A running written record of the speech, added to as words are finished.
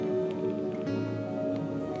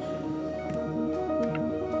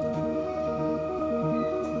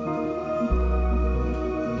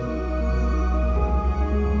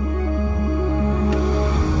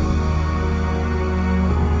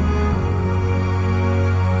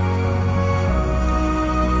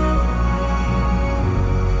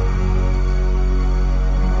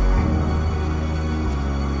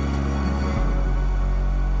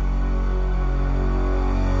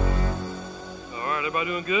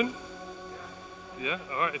Everybody doing good? Yeah?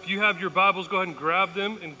 All right. If you have your Bibles, go ahead and grab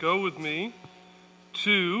them and go with me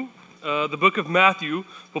to the book of Matthew.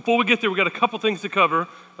 Before we get there, we got a couple things to cover.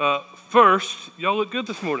 First, y'all look good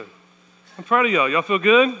this morning. I'm proud of y'all. Y'all feel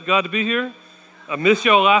good? Glad to be here. I missed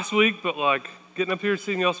y'all last week, but getting up here and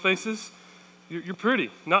seeing y'all's faces, you're pretty.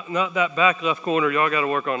 Not that back left corner. Y'all got to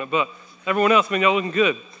work on it. But everyone else, man, y'all looking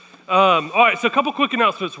good. All right, so a couple quick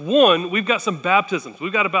announcements. One, we've got some baptisms.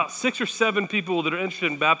 We've got about 6 or 7 people that are interested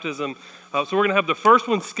in baptism. So we're going to have the first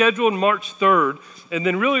one scheduled March 3rd. And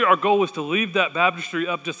then really our goal is to leave that baptistry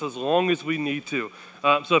up just as long as we need to.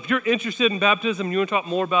 So if you're interested in baptism and you want to talk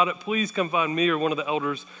more about it, please come find me or one of the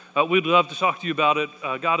elders. We'd love to talk to you about it.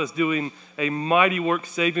 God is doing a mighty work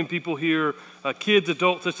saving people here, kids,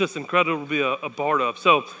 adults. It's just incredible to be a part of.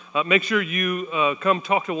 So make sure you come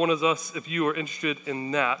talk to one of us if you are interested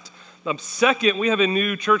in that. Second, we have a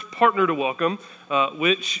new church partner to welcome,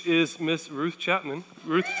 which is Miss Ruth Chapman.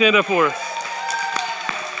 Ruth, stand up for us.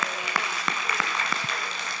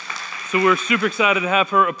 So we're super excited to have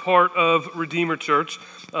her a part of Redeemer Church.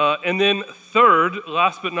 And then third,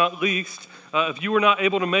 last but not least, if you were not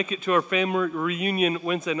able to make it to our family reunion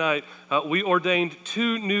Wednesday night, we ordained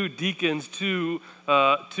 2 new deacons to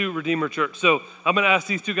Redeemer Church. So I'm going to ask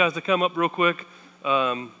these 2 guys to come up real quick.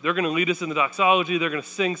 They're going to lead us in the doxology. They're going to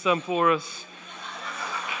sing some for us.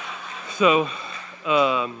 So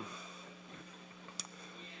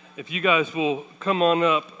if you guys will come on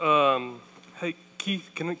up. Hey,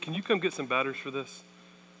 Keith, can you come get some batteries for this?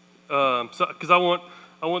 Because I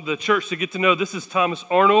want the church to get to know this is Thomas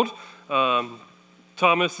Arnold.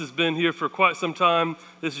 Thomas has been here for quite some time.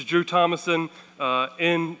 This is Drew Thomason.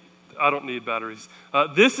 And I don't need batteries.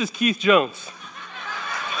 This is Keith Jones.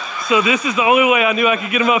 So this is the only way I knew I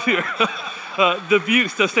could get him up here.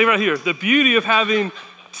 So stay right here. The beauty of having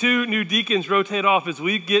 2 new deacons rotate off is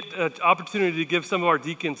we get an opportunity to give some of our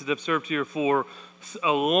deacons that have served here for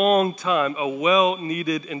a long time a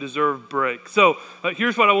well-needed and deserved break. So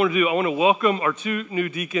here's what I want to do. I want to welcome our 2 new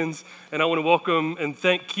deacons, and I want to welcome and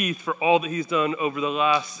thank Keith for all that he's done over the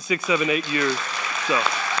last 6, 7, 8 years. So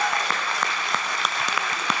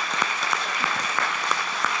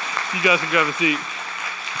you guys can grab a seat.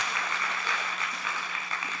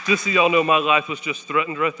 Just so y'all know, my life was just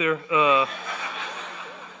threatened right there.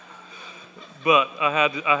 But I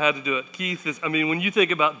had to do it. Keith is, when you think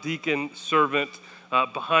about deacon, servant,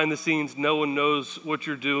 behind the scenes, no one knows what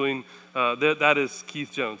you're doing. That is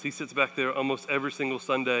Keith Jones. He sits back there almost every single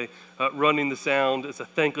Sunday running the sound. It's a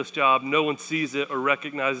thankless job. No one sees it or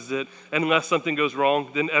recognizes it. Unless something goes wrong,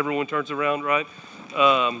 then everyone turns around, right?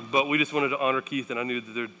 But we just wanted to honor Keith, and I knew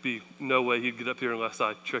that there'd be no way he'd get up here unless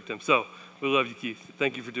I tricked him. So we love you, Keith.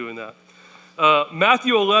 Thank you for doing that.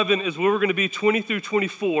 Matthew 11 is where we're going to be 20 through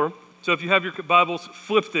 24. So if you have your Bibles,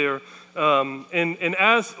 flip there. And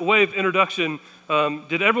as a way of introduction,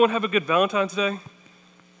 did everyone have a good Valentine's Day?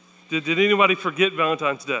 Did anybody forget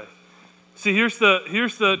Valentine's Day? See, here's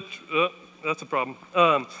the that's a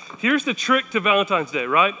problem. Here's the trick to Valentine's Day,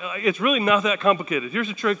 right? It's really not that complicated. Here's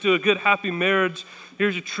a trick to a good, happy marriage.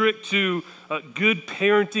 Here's a trick to good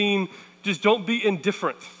parenting. Just don't be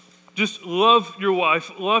indifferent. Just love your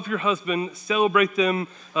wife, love your husband, celebrate them,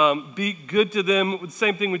 be good to them.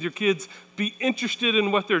 Same thing with your kids. Be interested in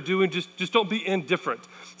what they're doing. Just don't be indifferent.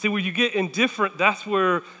 See, when you get indifferent, that's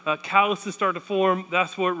where calluses start to form.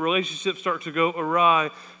 That's where relationships start to go awry.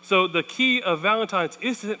 So the key of Valentine's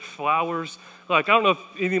isn't flowers. I don't know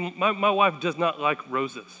if my wife does not like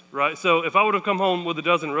roses, right? So if I would have come home with a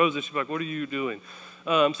dozen roses, she'd be like, what are you doing?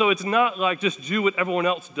 So it's not like just do what everyone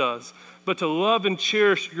else does, but to love and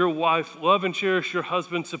cherish your wife, love and cherish your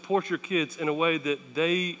husband, support your kids in a way that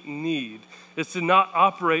they need. It's to not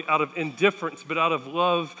operate out of indifference, but out of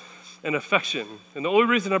love and affection. And the only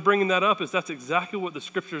reason I'm bringing that up is that's exactly what the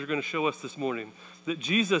scriptures are going to show us this morning, that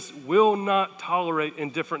Jesus will not tolerate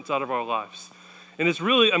indifference out of our lives. And it's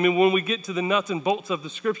really, when we get to the nuts and bolts of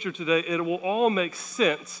the scripture today, it will all make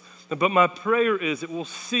sense. But my prayer is it will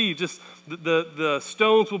see just the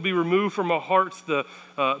stones will be removed from our hearts, the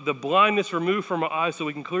blindness removed from our eyes so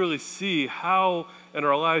we can clearly see how in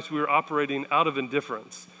our lives we are operating out of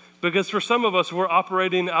indifference. Because for some of us, we're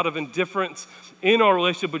operating out of indifference in our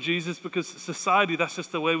relationship with Jesus because society, that's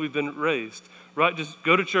just the way we've been raised, right? Just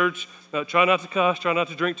go to church, try not to cuss, try not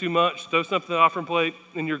to drink too much, throw something on the offering plate,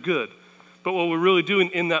 and you're good. But what we're really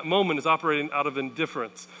doing in that moment is operating out of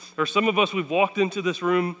indifference. Or some of us, we've walked into this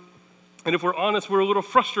room And if we're honest, we're a little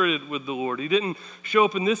frustrated with the Lord. He didn't show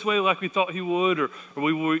up in this way like we thought he would, or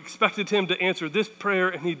we expected him to answer this prayer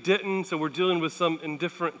and he didn't, so we're dealing with some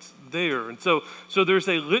indifference there. And so there's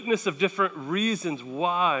a litany of different reasons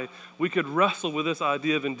why we could wrestle with this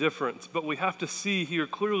idea of indifference, but we have to see here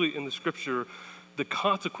clearly in the scripture the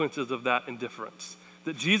consequences of that indifference.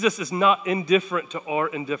 That Jesus is not indifferent to our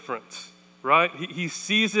indifference, right? He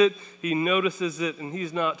sees it, he notices it, and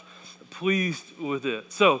he's not pleased with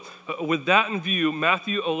it. So with that in view,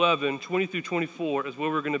 Matthew 11, 20 through 24 is where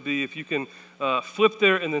we're going to be. If you can flip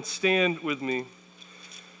there and then stand with me.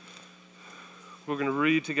 We're going to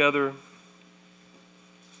read together,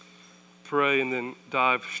 pray, and then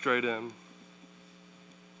dive straight in.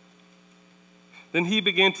 Then he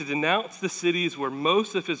began to denounce the cities where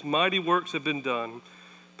most of his mighty works had been done,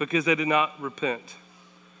 because they did not repent.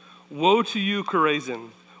 Woe to you, Chorazin!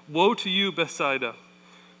 Woe to you, Bethsaida!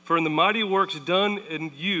 For in the mighty works done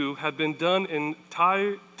in you had been done in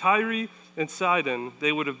Tyre and Sidon,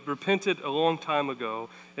 they would have repented a long time ago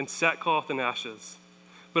in sackcloth and ashes.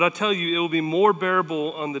 But I tell you, it will be more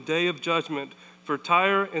bearable on the day of judgment for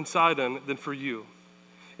Tyre and Sidon than for you.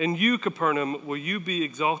 And you, Capernaum, will you be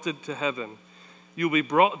exalted to heaven? You will be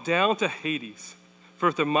brought down to Hades. For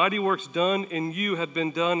if the mighty works done in you had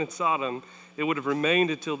been done in Sodom, it would have remained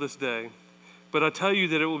until this day. But I tell you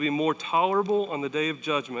that it will be more tolerable on the day of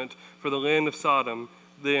judgment for the land of Sodom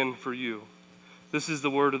than for you. This is the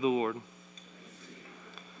word of the Lord.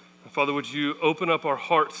 Father, would you open up our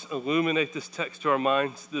hearts, illuminate this text to our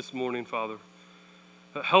minds this morning, Father.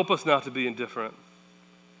 Help us not to be indifferent.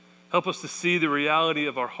 Help us to see the reality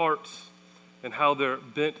of our hearts and how they're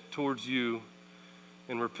bent towards you,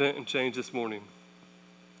 and repent and change this morning.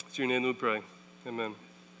 It's your name that we pray. Amen.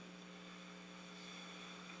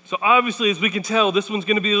 So obviously, as we can tell, this one's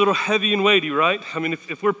going to be a little heavy and weighty, right? I mean,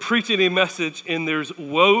 if we're preaching a message and there's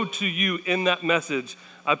woe to you in that message,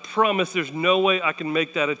 I promise there's no way I can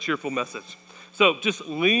make that a cheerful message. So just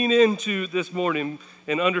lean into this morning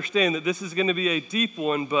and understand that this is going to be a deep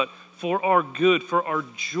one, but for our good, for our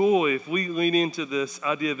joy, if we lean into this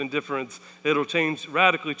idea of indifference, it'll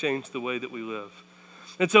radically change the way that we live.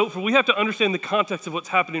 And so we have to understand the context of what's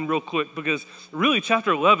happening real quick, because really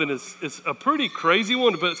chapter 11 is a pretty crazy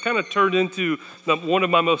one, but it's kind of turned into one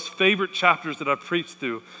of my most favorite chapters that I've preached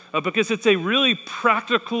through, because it's a really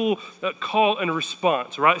practical call and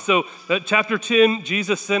response, right? So chapter 10,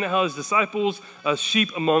 Jesus sent out his disciples as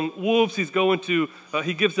sheep among wolves.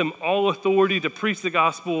 He gives them all authority to preach the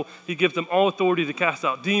gospel. He gives them all authority to cast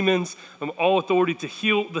out demons, all authority to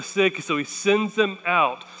heal the sick. So he sends them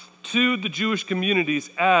out to the Jewish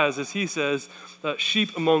communities as he says,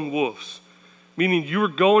 sheep among wolves. Meaning you're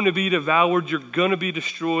going to be devoured, you're going to be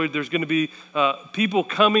destroyed, there's going to be people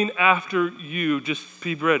coming after you. Just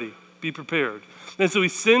be ready, be prepared. And so he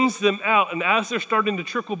sends them out, and as they're starting to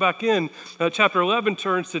trickle back in, chapter 11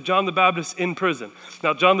 turns to John the Baptist in prison.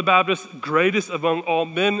 Now, John the Baptist, greatest among all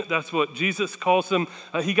men, that's what Jesus calls him.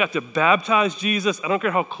 He got to baptize Jesus. I don't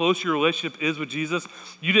care how close your relationship is with Jesus.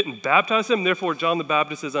 You didn't baptize him, therefore John the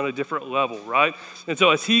Baptist is on a different level, right? And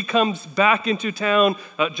so as he comes back into town,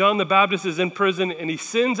 John the Baptist is in prison, and he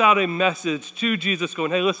sends out a message to Jesus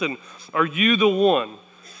going, hey, listen, are you the one?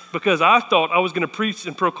 Because I thought I was going to preach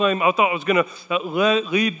and proclaim. I thought I was going to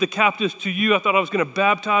lead the captives to you. I thought I was going to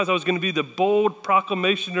baptize. I was going to be the bold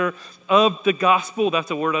proclamationer of the gospel.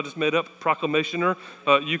 That's a word I just made up, proclamationer.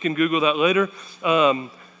 You can Google that later. And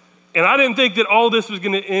I didn't think that all this was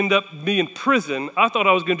going to end up me in prison. I thought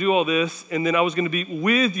I was going to do all this, and then I was going to be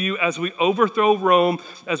with you as we overthrow Rome,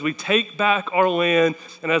 as we take back our land,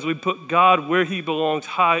 and as we put God where he belongs,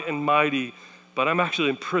 high and mighty. But I'm actually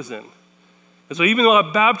in prison. And so even though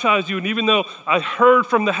I baptized you, and even though I heard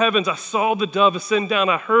from the heavens, I saw the dove ascend down,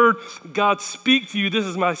 I heard God speak to you, this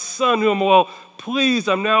is my son who I'm well pleased.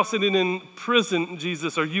 I'm now sitting in prison,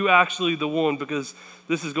 Jesus. Are you actually the one? Because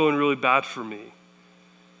this is going really bad for me.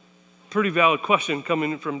 Pretty valid question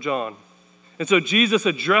coming from John. And so Jesus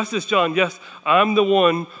addresses John, yes, I'm the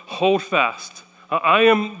one, hold fast. I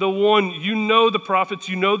am the one, you know the prophets,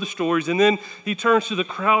 you know the stories. And then he turns to the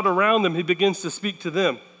crowd around them, he begins to speak to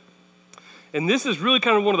them. And this is really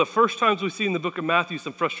kind of one of the first times we see in the book of Matthew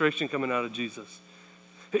some frustration coming out of Jesus.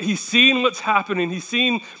 He's seeing what's happening. He's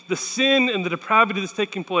seeing the sin and the depravity that's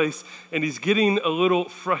taking place, and he's getting a little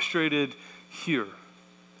frustrated here.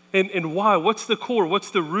 And why? What's the core?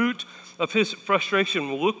 What's the root of his frustration?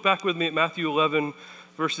 Well, look back with me at Matthew 11,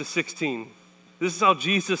 verses 16. This is how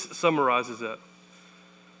Jesus summarizes it.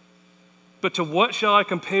 But to what shall I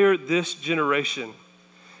compare this generation?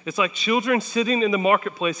 It's like children sitting in the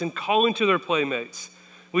marketplace and calling to their playmates.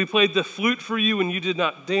 We played the flute for you and you did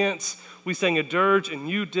not dance. We sang a dirge and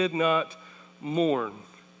you did not mourn.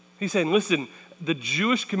 He's saying, listen, the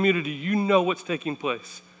Jewish community, you know what's taking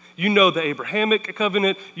place. You know the Abrahamic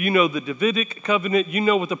covenant. You know the Davidic covenant. You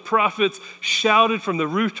know what the prophets shouted from the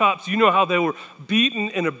rooftops. You know how they were beaten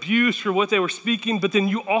and abused for what they were speaking, but then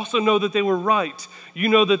you also know that they were right. You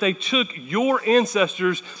know that they took your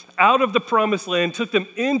ancestors out of the promised land, took them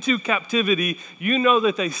into captivity. You know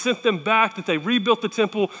that they sent them back, that they rebuilt the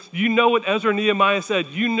temple. You know what Ezra and Nehemiah said.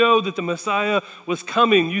 You know that the Messiah was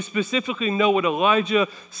coming. You specifically know what Elijah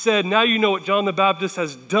said. Now you know what John the Baptist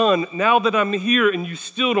has done. Now that I'm here and you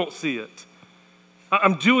still don't see it.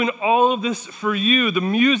 I'm doing all of this for you. The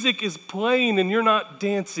music is playing and you're not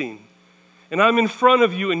dancing. And I'm in front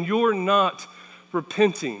of you and you're not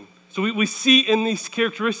repenting. So we see in these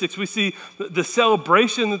characteristics, we see the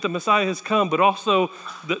celebration that the Messiah has come, but also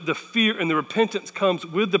the fear and the repentance comes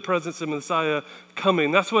with the presence of the Messiah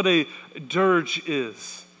coming. That's what a dirge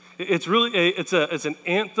is. It's really it's an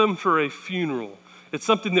anthem for a funeral. It's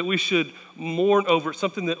something that we should mourn over. It's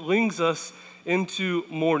something that links us into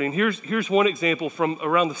mourning. Here's one example from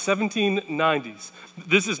around the 1790s.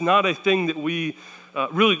 This is not a thing that we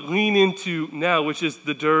really lean into now, which is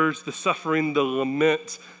the dirge, the suffering, the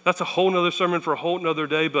lament. That's a whole nother sermon for a whole nother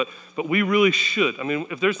day, but we really should. I mean,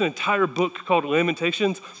 if there's an entire book called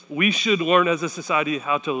Lamentations, we should learn as a society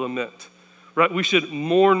how to lament, right? We should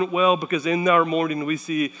mourn well because in our mourning we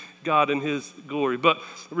see God in his glory. But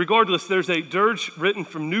regardless, there's a dirge written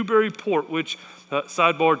from Newburyport, which,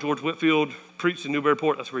 sidebar, George Whitefield preached in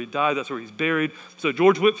Newburyport. That's where he died. That's where he's buried. So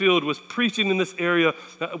George Whitefield was preaching in this area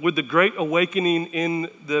with the Great Awakening in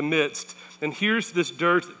the midst. And here's this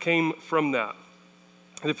dirge that came from that.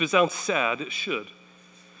 And if it sounds sad, it should.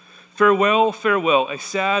 Farewell, farewell, a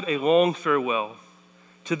sad, a long farewell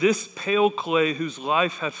to this pale clay whose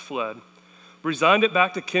life hath fled. Resigned it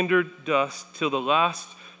back to kindred dust till the last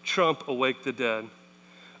trump awake the dead.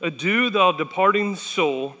 Adieu, thou departing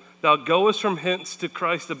soul, thou goest from hence to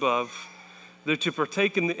Christ above, there to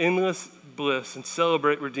partake in the endless bliss and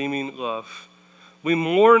celebrate redeeming love. We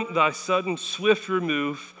mourn thy sudden swift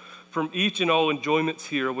remove from each and all enjoyments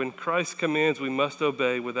here. When Christ commands, we must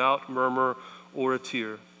obey without murmur or a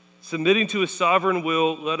tear. Submitting to his sovereign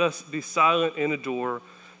will, let us be silent and adore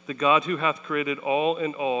the God who hath created all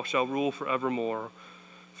and all shall rule forevermore.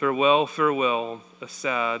 Farewell, farewell, a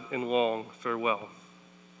sad and long farewell.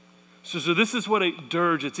 So this is what a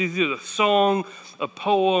dirge, it's either a song, a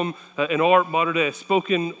poem, in our modern day, a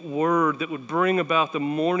spoken word that would bring about the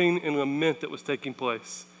mourning and lament that was taking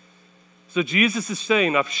place. So Jesus is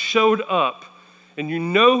saying, I've showed up and you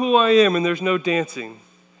know who I am and there's no dancing.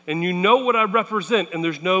 And you know what I represent and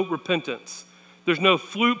there's no repentance. There's no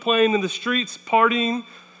flute playing in the streets, partying,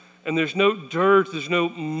 and there's no dirge, there's no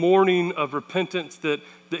mourning of repentance that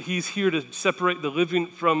he's here to separate the living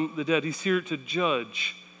from the dead. He's here to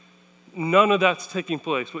judge. None of that's taking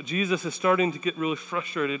place. What Jesus is starting to get really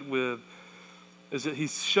frustrated with is that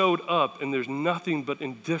he's showed up and there's nothing but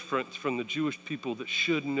indifference from the Jewish people that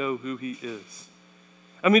should know who he is.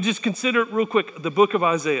 I mean, just consider real quick the book of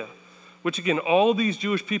Isaiah, which again, all these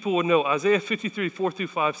Jewish people would know. Isaiah 53,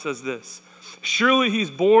 4-5 says this. Surely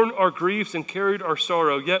he's borne our griefs and carried our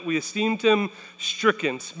sorrow, yet we esteemed him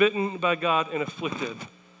stricken, smitten by God and afflicted.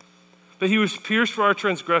 But he was pierced for our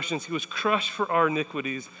transgressions, he was crushed for our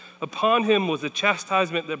iniquities. Upon him was the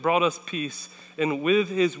chastisement that brought us peace, and with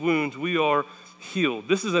his wounds we are healed.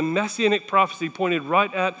 This is a messianic prophecy pointed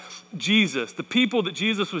right at Jesus. The people that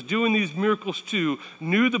Jesus was doing these miracles to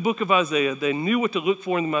knew the book of Isaiah. They knew what to look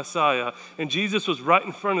for in the Messiah, and Jesus was right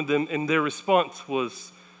in front of them, and their response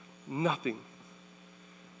was nothing.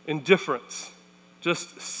 Indifference,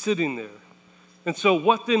 just sitting there. And so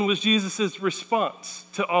what then was Jesus' response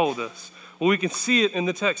to all of this? Well, we can see it in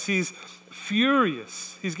the text. He's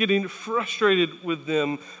furious. He's getting frustrated with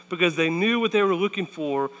them because they knew what they were looking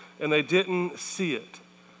for and they didn't see it.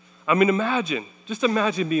 I mean, just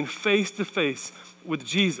imagine being face to face with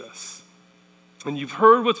Jesus. And you've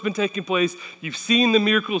heard what's been taking place. You've seen the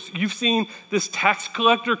miracles. You've seen this tax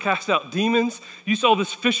collector cast out demons. You saw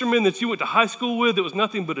this fisherman that you went to high school with that was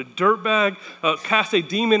nothing but a dirtbag cast a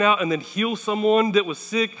demon out and then heal someone that was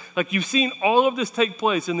sick. Like, you've seen all of this take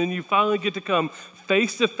place, and then you finally get to come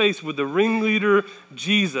face to face with the ringleader,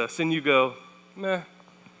 Jesus, and you go, meh,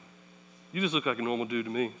 you just look like a normal dude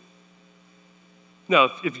to me. Now,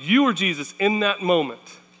 if you were Jesus in that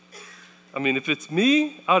moment, I mean, if it's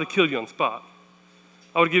me, I would have killed you on the spot.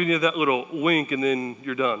 I would have given you that little wink and then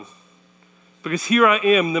you're done. Because here I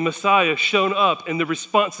am, the Messiah, shown up, and the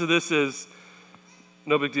response to this is,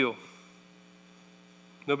 no big deal.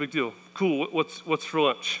 No big deal. Cool, what's for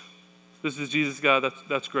lunch? this is Jesus' guy,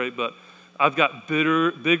 that's great, but I've got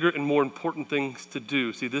bigger and more important things to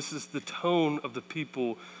do. See, this is the tone of the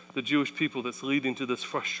people, the Jewish people, that's leading to this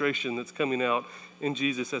frustration that's coming out in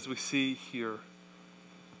Jesus as we see here.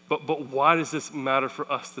 But why does this matter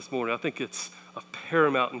for us this morning? I think it's of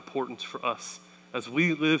paramount importance for us as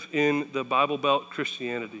we live in the Bible Belt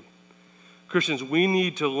Christianity. Christians, we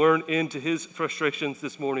need to learn into his frustrations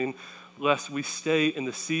this morning, lest we stay in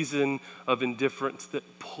the season of indifference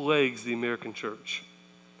that plagues the American church.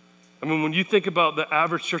 I mean, when you think about the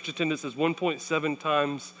average church attendance is 1.7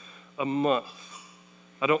 times a month,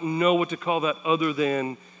 I don't know what to call that other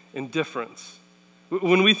than indifference.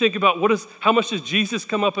 When we think about how much does Jesus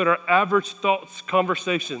come up in our average thoughts,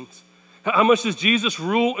 conversations? How much does Jesus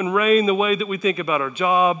rule and reign the way that we think about our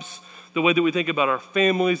jobs, the way that we think about our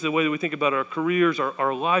families, the way that we think about our careers,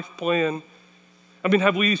 our life plan? I mean,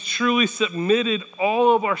 have we truly submitted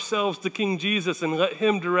all of ourselves to King Jesus and let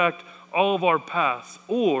him direct all of our paths?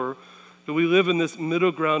 Or do we live in this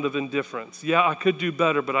middle ground of indifference? Yeah, I could do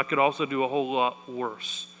better, but I could also do a whole lot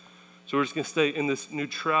worse. So we're just going to stay in this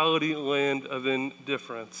neutrality land of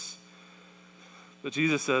indifference. But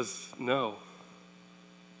Jesus says, no.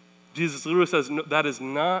 Jesus literally says, no, that is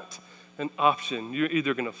not an option. You're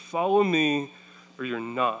either going to follow me or you're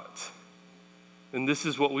not. And this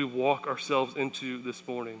is what we walk ourselves into this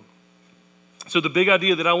morning. So the big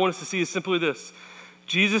idea that I want us to see is simply this.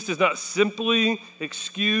 Jesus does not simply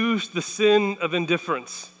excuse the sin of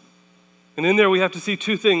indifference. And in there we have to see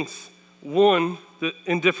two things. One, that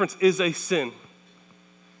indifference is a sin.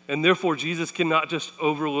 And therefore, Jesus cannot just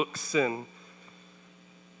overlook sin,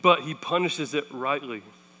 but he punishes it rightly.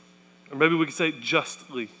 Or maybe we could say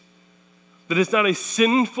justly. That it's not a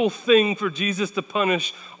sinful thing for Jesus to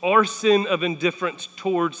punish our sin of indifference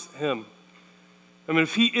towards him. I mean,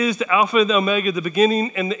 if he is the Alpha and the Omega, the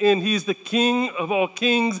beginning and the end, he is the King of all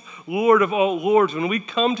kings, Lord of all lords. When we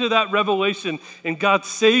come to that revelation in God's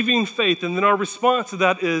saving faith, and then our response to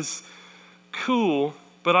that is, cool,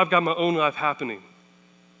 but I've got my own life happening.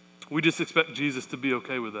 We just expect Jesus to be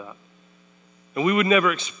okay with that. And we would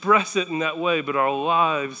never express it in that way, but our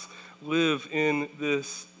lives live in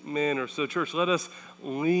this manner. So church, let us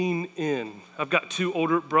lean in. I've got two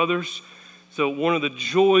older brothers. So one of the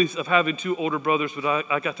joys of having two older brothers was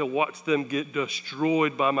I got to watch them get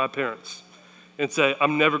destroyed by my parents and say,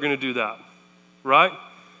 I'm never going to do that, right?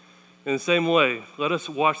 In the same way, let us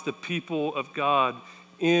watch the people of God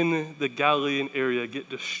in the Galilean area get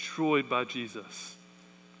destroyed by Jesus.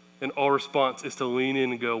 And our response is to lean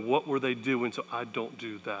in and go, what were they doing so I don't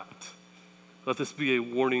do that? Let this be a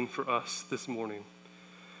warning for us this morning.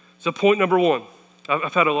 So point number one,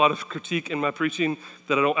 I've had a lot of critique in my preaching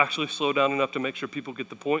that I don't actually slow down enough to make sure people get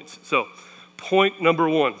the points. So point number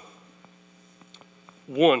one.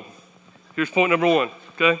 Here's point number one,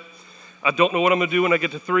 okay? I don't know what I'm going to do when I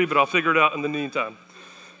get to 3, but I'll figure it out in the meantime.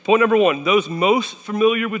 Point number one, those most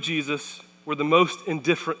familiar with Jesus were the most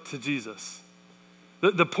indifferent to Jesus.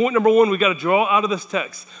 The point number one we got to draw out of this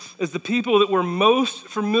text is the people that were most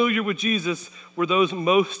familiar with Jesus were those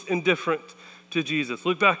most indifferent to Jesus.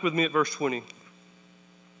 Look back with me at verse 20.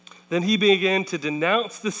 Then he began to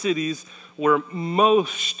denounce the cities where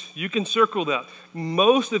most, you can circle that,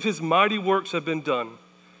 most of his mighty works have been done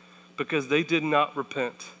because they did not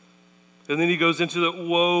repent. And then he goes into the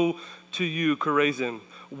woe to you, Chorazin.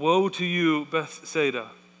 Woe to you, Bethsaida.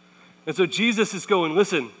 And so Jesus is going,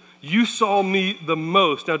 listen, you saw me the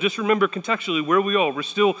most. Now just remember contextually where we are. We're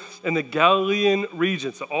still in the Galilean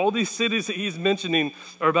region. So all these cities that he's mentioning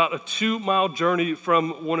are about a 2-mile journey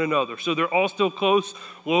from one another. So they're all still close,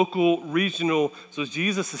 local, regional. So as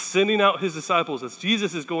Jesus is sending out his disciples, as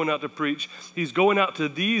Jesus is going out to preach, he's going out to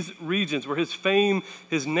these regions where his fame,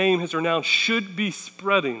 his name, his renown should be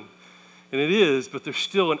spreading. And it is, but there's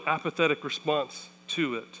still an apathetic response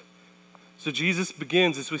to it. So Jesus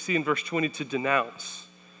begins, as we see in verse 20, to denounce,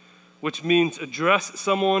 which means address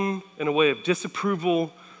someone in a way of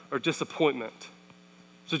disapproval or disappointment.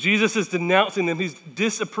 So Jesus is denouncing them. He's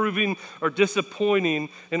disapproving or disappointing.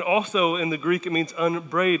 And also in the Greek, it means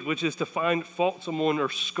upbraid, which is to find fault someone or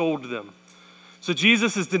scold them. So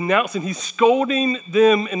Jesus is denouncing. He's scolding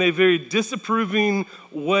them in a very disapproving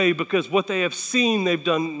way because what they have seen, they've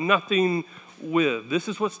done nothing with. This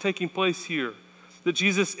is what's taking place here. That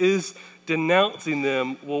Jesus is denouncing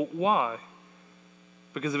them. Well, why?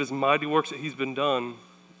 Because of his mighty works that he's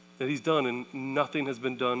done, and nothing has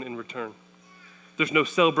been done in return. There's no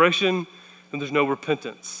celebration and there's no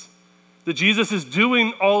repentance. That Jesus is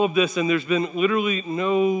doing all of this and there's been literally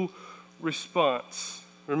no response.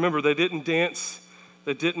 Remember, they didn't dance,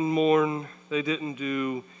 they didn't mourn, they didn't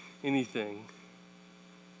do anything.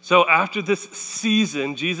 So after this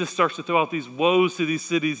season, Jesus starts to throw out these woes to these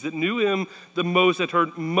cities that knew him the most, had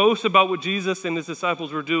heard most about what Jesus and his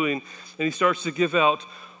disciples were doing, and he starts to give out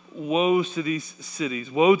woes to these cities.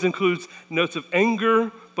 Woes includes notes of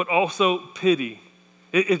anger, but also pity.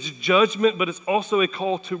 It's judgment, but it's also a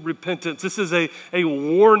call to repentance. This is a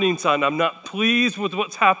warning sign. I'm not pleased with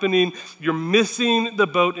what's happening. You're missing the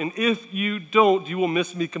boat, and if you don't, you will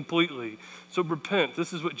miss me completely. So repent.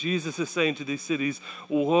 This is what Jesus is saying to these cities.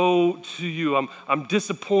 Woe to you. I'm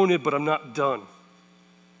disappointed, but I'm not done.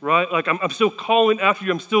 Right? Like I'm still calling after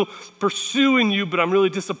you. I'm still pursuing you, but I'm really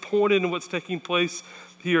disappointed in what's taking place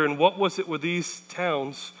here. And what was it with these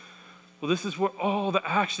towns? Well, this is where all the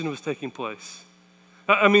action was taking place.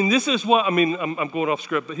 I mean, this is what, I'm going off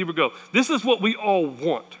script, but here we go. This is what we all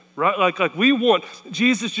want, right? Like we want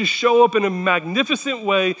Jesus to show up in a magnificent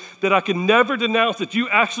way that I can never denounce that you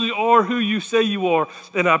actually are who you say you are,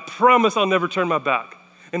 and I promise I'll never turn my back.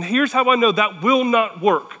 And here's how I know that will not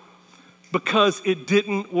work, because it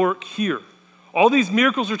didn't work here. All these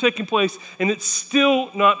miracles are taking place, and it's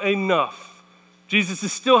still not enough. Jesus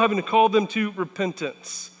is still having to call them to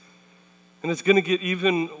repentance, and it's going to get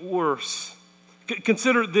even worse.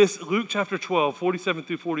 Consider this, Luke chapter 12, 47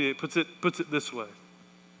 through 48 puts it this way.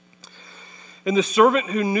 And the servant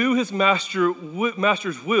who knew his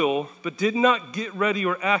master's will, but did not get ready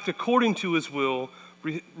or act according to his will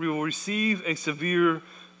receive a severe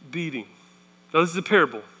beating. Now this is a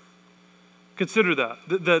parable. Consider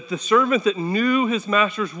that the servant that knew his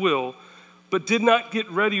master's will, but did not get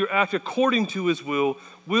ready or act according to his will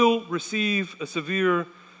receive a severe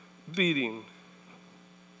beating.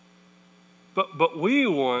 But we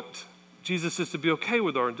want Jesus to be okay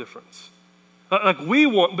with our indifference. Like we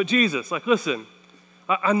want, but Jesus, like listen,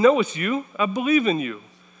 I know it's you, I believe in you,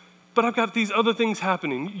 but I've got these other things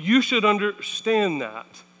happening. You should understand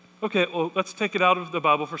that. Okay, well, let's take it out of the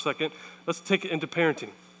Bible for a second. Let's take it into parenting.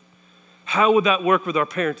 How would that work with our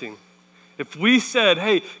parenting? If we said,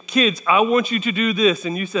 hey, kids, I want you to do this,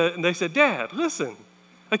 and they said, Dad, listen,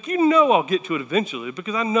 like you know I'll get to it eventually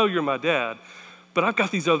because I know you're my dad. But I've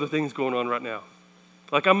got these other things going on right now.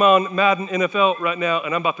 Like I'm on Madden NFL right now,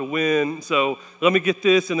 and I'm about to win. So let me get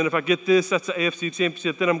this, and then if I get this, that's the AFC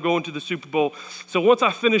Championship. Then I'm going to the Super Bowl. So once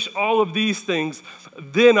I finish all of these things,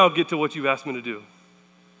 then I'll get to what you've asked me to do.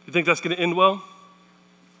 You think that's going to end well?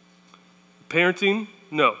 Parenting?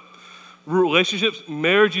 No. Relationships?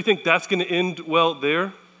 Marriage? You think that's going to end well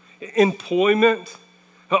there? Employment?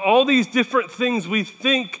 All these different things we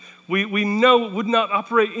think we know would not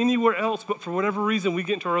operate anywhere else, but for whatever reason, we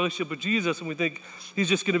get into a relationship with Jesus and we think he's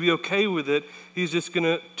just going to be okay with it. He's just going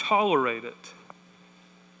to tolerate it.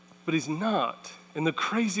 But he's not. And the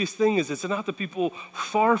craziest thing is it's not the people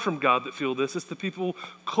far from God that feel this. It's the people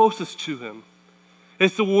closest to him.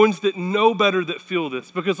 It's the ones that know better that feel this.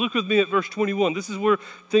 Because look with me at verse 21. This is where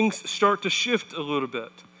things start to shift a little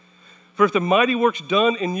bit. For if the mighty works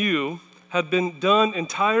done in you had been done in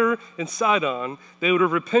Tyre and Sidon, they would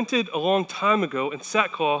have repented a long time ago in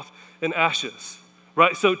sackcloth and ashes,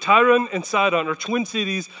 right? So Tyre and Sidon are twin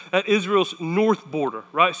cities at Israel's north border,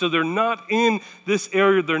 right? So they're not in this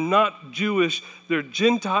area. They're not Jewish. They're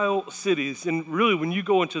Gentile cities. And really, when you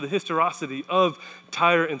go into the historicity of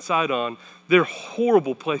Tyre and Sidon, they're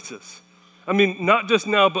horrible places. I mean, not just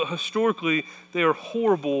now, but historically, they are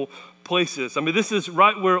horrible places. I mean, this is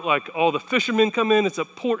right where like all the fishermen come in. It's a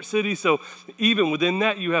port city. So even within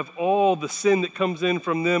that, you have all the sin that comes in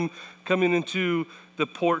from them coming into the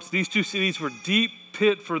ports. These two cities were deep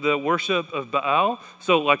pit for the worship of Baal.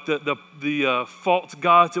 So like the false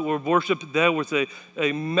gods that were worshipped, there was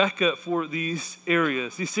a mecca for these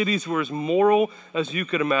areas. These cities were as moral as you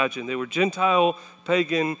could imagine. They were Gentile,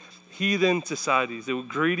 pagan, heathen societies. They were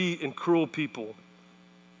greedy and cruel people.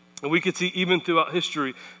 And we could see even throughout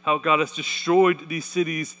history how God has destroyed these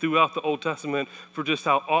cities throughout the Old Testament for just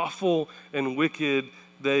how awful and wicked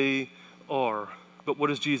they are. But what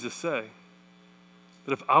does Jesus say?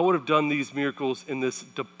 That if I would have done these miracles in this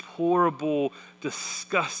deplorable,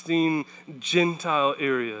 disgusting Gentile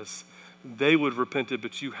areas, they would have repented,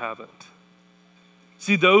 but you haven't.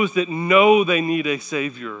 See, those that know they need a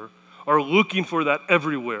Savior are looking for that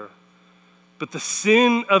everywhere. But the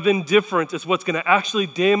sin of indifference is what's going to actually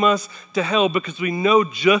damn us to hell because we know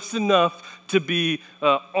just enough to be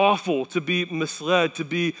awful, to be misled, to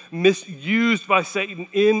be misused by Satan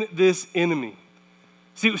in this enemy.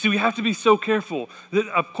 See, we have to be so careful.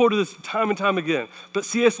 I've quoted this time and time again, but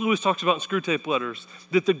C.S. Lewis talks about in Screwtape Letters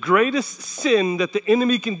that the greatest sin that the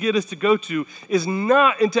enemy can get us to go to is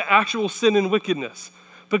not into actual sin and wickedness,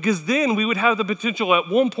 Because then we would have the potential at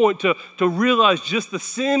one point to realize just the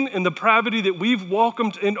sin and the depravity that we've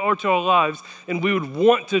welcomed into our lives, and we would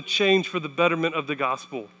want to change for the betterment of the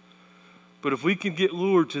gospel. But if we can get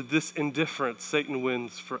lured to this indifference, Satan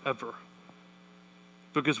wins forever.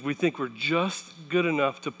 Because we think we're just good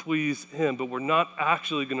enough to please him, but we're not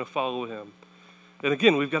actually going to follow him. And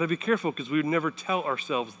again, we've got to be careful because we would never tell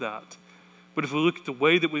ourselves that. But if we look at the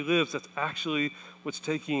way that we live, that's actually what's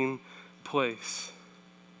taking place.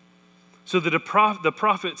 So the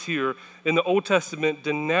prophets here in the Old Testament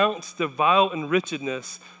denounce the vile and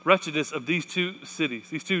wretchedness of these two cities.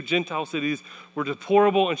 These two Gentile cities were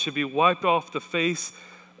deplorable and should be wiped off the face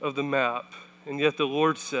of the map. And yet the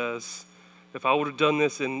Lord says, if I would have done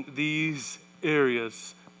this in these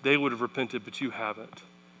areas, they would have repented, but you haven't.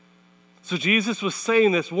 So Jesus was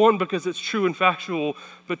saying this, one, because it's true and factual,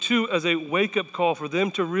 but two, as a wake-up call for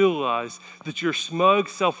them to realize that your smug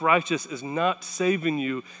self-righteous is not saving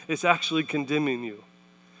you, it's actually condemning you.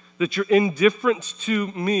 That your indifference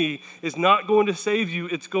to me is not going to save you,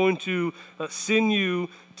 it's going to send you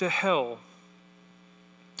to hell.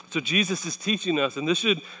 So Jesus is teaching us, and this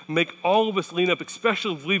should make all of us lean up,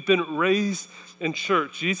 especially if we've been raised in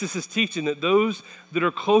church. Jesus is teaching that those that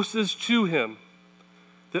are closest to him,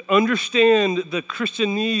 that understand the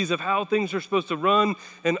Christianese of how things are supposed to run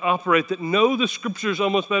and operate, that know the scriptures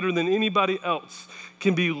almost better than anybody else,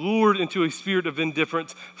 can be lured into a spirit of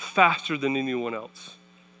indifference faster than anyone else.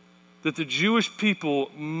 That the Jewish people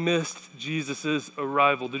missed Jesus'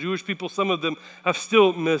 arrival. The Jewish people, some of them, have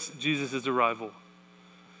still missed Jesus' arrival.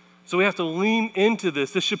 So we have to lean into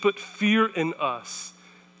this. This should put fear in us.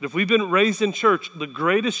 If we've been raised in church, the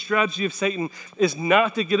greatest strategy of Satan is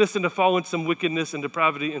not to get us into fall into some wickedness and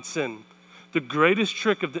depravity and sin. The greatest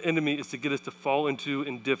trick of the enemy is to get us to fall into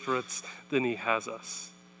indifference than he has us.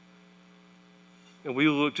 And we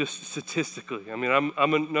look just statistically. I mean,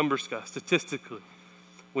 I'm a numbers guy. Statistically,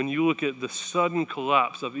 when you look at the sudden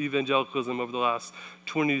collapse of evangelicalism over the last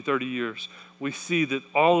 20 to 30 years, we see that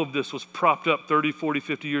all of this was propped up 30, 40,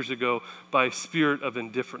 50 years ago by a spirit of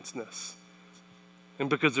indifferenceness. And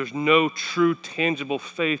because there's no true, tangible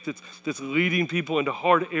faith that's leading people into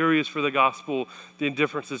hard areas for the gospel, the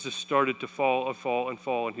indifference has just started to fall,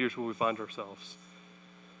 and here's where we find ourselves.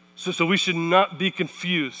 So we should not be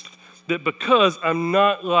confused that because I'm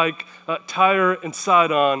not like Tyre and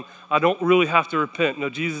Sidon, I don't really have to repent. No,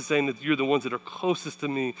 Jesus is saying that you're the ones that are closest to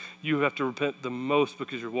me. You have to repent the most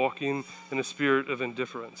because you're walking in a spirit of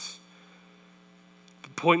indifference.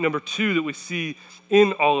 Point number two that we see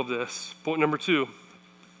in all of this, point number two,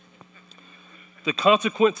 the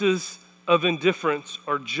consequences of indifference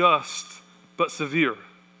are just but severe.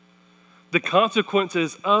 The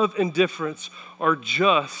consequences of indifference are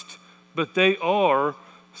just, but they are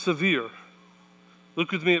severe.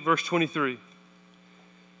 Look with me at verse 23.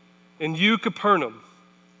 And you, Capernaum,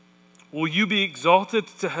 will you be exalted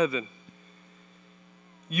to heaven?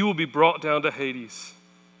 You will be brought down to Hades.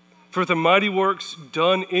 For if the mighty works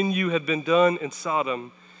done in you had been done in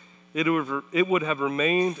Sodom, it would have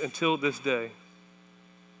remained until this day.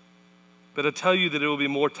 But I tell you that it will be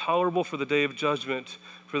more tolerable for the day of judgment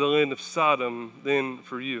for the land of Sodom than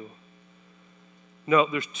for you. Now,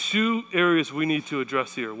 there's two areas we need to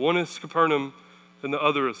address here. One is Capernaum, and the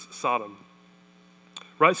other is Sodom.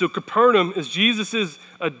 Right? So Capernaum is Jesus'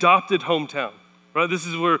 adopted hometown. Right? This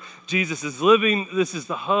is where Jesus is living. This is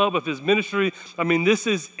the hub of his ministry. I mean, this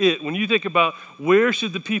is it. When you think about where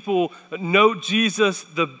should the people know Jesus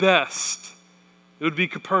the best, it would be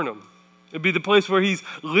Capernaum. It'd be the place where he's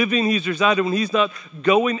living, he's resided. When he's not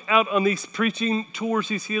going out on these preaching tours,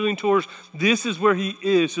 these healing tours, this is where he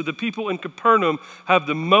is. So the people in Capernaum have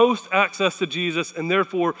the most access to Jesus and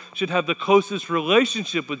therefore should have the closest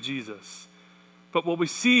relationship with Jesus. But what we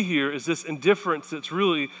see here is this indifference that's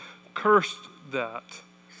really cursed that.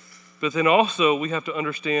 But then also we have to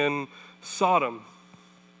understand Sodom.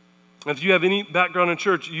 If you have any background in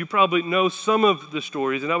church, you probably know some of the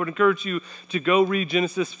stories, and I would encourage you to go read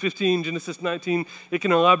Genesis 15, Genesis 19. It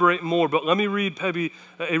can elaborate more, but let me read maybe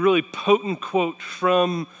a really potent quote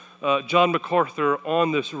from John MacArthur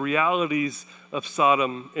on this realities of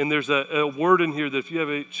Sodom. And there's a word in here that if you have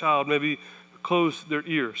a child, maybe close their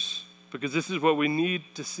ears, because this is what we need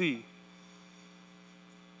to see.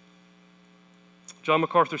 John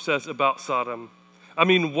MacArthur says about Sodom, I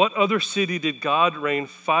mean, what other city did God rain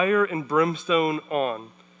fire and brimstone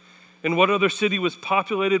on? And what other city was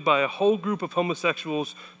populated by a whole group of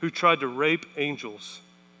homosexuals who tried to rape angels?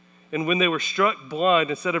 And when they were struck blind,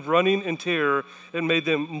 instead of running in terror, it made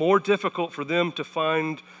them more difficult for them to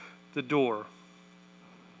find the door.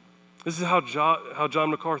 This is how John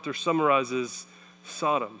MacArthur summarizes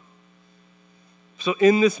Sodom. So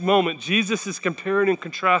in this moment, Jesus is comparing and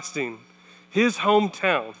contrasting his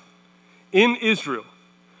hometown in Israel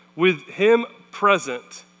with him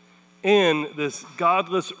present in this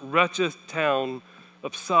godless, wretched town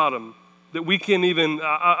of Sodom that we can even,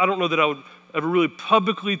 I don't know that I would ever really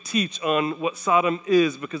publicly teach on what Sodom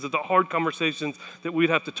is because of the hard conversations that we'd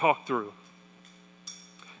have to talk through.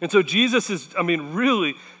 And so Jesus is,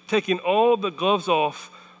 really taking all the gloves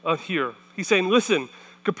off here. He's saying, listen,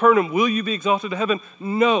 Capernaum, will you be exalted to heaven?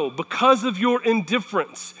 No, because of your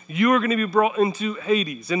indifference, you are going to be brought into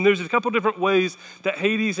Hades. And there's a couple different ways that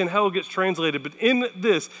Hades and hell gets translated. But in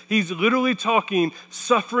this, he's literally talking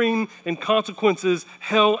suffering and consequences,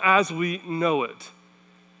 hell as we know it.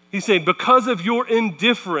 He's saying, because of your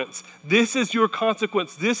indifference, this is your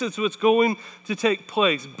consequence. This is what's going to take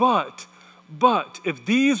place. But if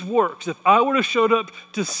these works, if I would have showed up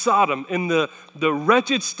to Sodom in the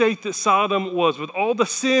wretched state that Sodom was, with all the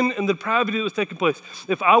sin and the depravity that was taking place,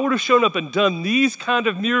 if I would have shown up and done these kind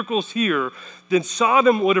of miracles here, then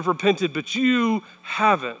Sodom would have repented, but you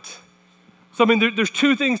haven't. So, there's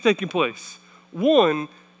two things taking place. One,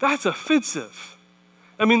 that's offensive.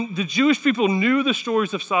 The Jewish people knew the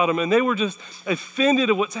stories of Sodom, and they were just offended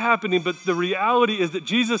at what's happening, but the reality is that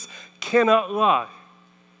Jesus cannot lie.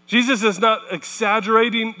 Jesus is not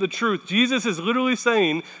exaggerating the truth. Jesus is literally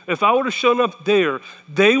saying, if I would have shown up there,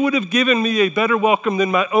 they would have given me a better welcome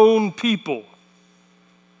than my own people.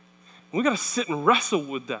 We got to sit and wrestle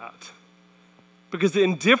with that. Because the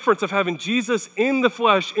indifference of having Jesus in the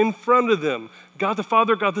flesh in front of them, God the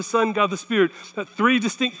Father, God the Son, God the Spirit, that three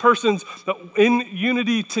distinct persons in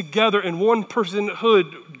unity together in one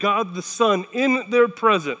personhood, God the Son in their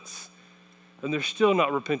presence. And they're still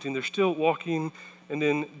not repenting. They're still walking in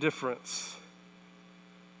indifference.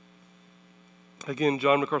 Again,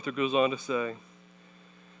 John MacArthur goes on to say,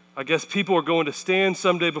 I guess people are going to stand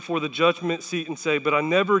someday before the judgment seat and say, but I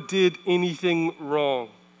never did anything wrong.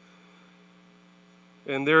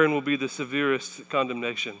 And therein will be the severest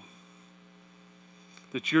condemnation.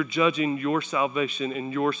 That you're judging your salvation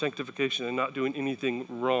and your sanctification and not doing anything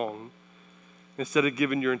wrong, instead of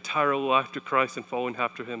giving your entire life to Christ and following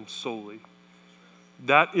after him solely.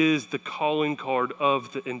 That is the calling card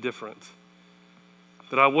of the indifferent.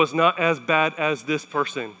 That I was not as bad as this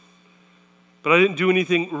person, but I didn't do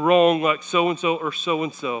anything wrong like so-and-so or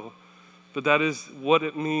so-and-so. But that is what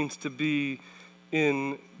it means to be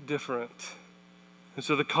indifferent. And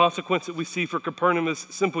so the consequence that we see for Capernaum is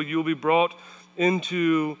simple. You will be brought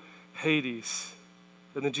into Hades.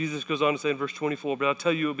 And then Jesus goes on to say in verse 24, but I'll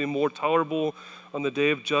tell you it will be more tolerable on the day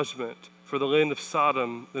of judgment for the land of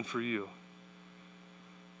Sodom than for you.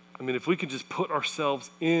 If we could just put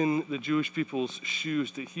ourselves in the Jewish people's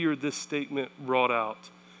shoes to hear this statement brought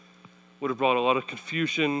out, would have brought a lot of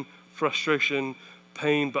confusion, frustration,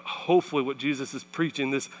 pain, but hopefully what Jesus is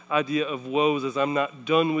preaching, this idea of woes, is I'm not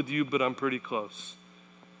done with you, but I'm pretty close.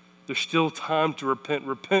 There's still time to repent.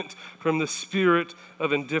 Repent from the spirit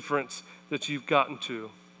of indifference that you've gotten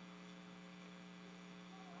to.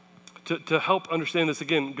 To help understand this,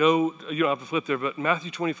 again, you don't have to flip there, but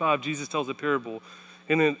Matthew 25, Jesus tells a parable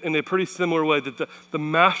in a pretty similar way that the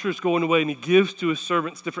master's going away and he gives to his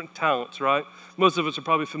servants different talents, right? Most of us are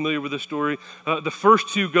probably familiar with this story. The first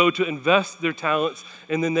two go to invest their talents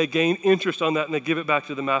and then they gain interest on that and they give it back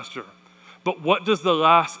to the master. But what does the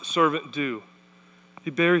last servant do? He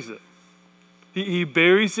buries it. He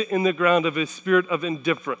buries it in the ground of his spirit of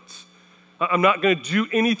indifference. I'm not going to do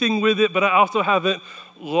anything with it, but I also haven't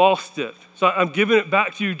lost it. So I'm giving it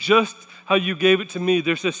back to you just how you gave it to me.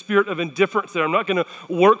 There's a spirit of indifference there. I'm not going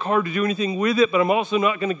to work hard to do anything with it, but I'm also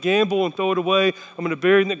not going to gamble and throw it away. I'm going to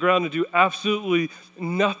bury it in the ground and do absolutely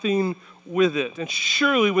nothing with it. And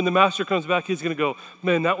surely when the master comes back, he's going to go,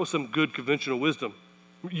 man, that was some good conventional wisdom.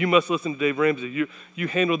 You must listen to Dave Ramsey. You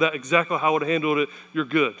handled that exactly how I would have handled it. You're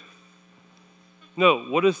good. No,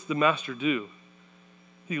 what does the master do?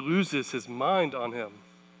 He loses his mind on him.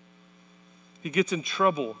 He gets in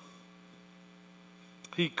trouble.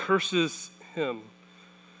 He curses him.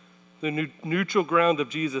 The neutral ground of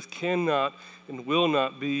Jesus cannot and will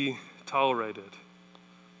not be tolerated.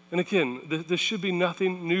 And again, this should be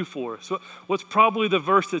nothing new for us. What's probably the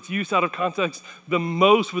verse that's used out of context the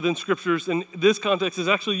most within scriptures in this context is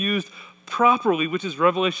actually used properly, which is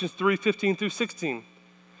Revelation 3:15 through 16.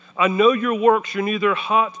 I know your works, you're neither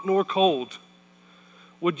hot nor cold.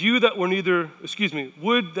 Would that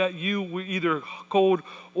you were either cold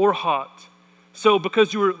or hot. So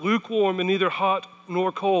because you are lukewarm and neither hot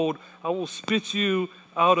nor cold, I will spit you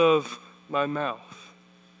out of my mouth.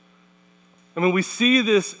 I mean, we see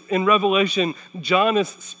this in Revelation. John is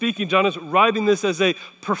speaking, John is writing this as a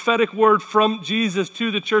prophetic word from Jesus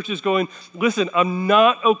to the churches going, listen, I'm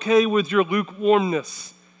not okay with your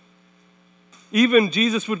lukewarmness. Even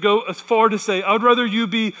Jesus would go as far to say, I would rather you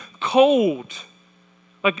be cold,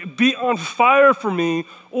 like be on fire for me,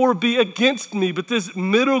 or be against me. But this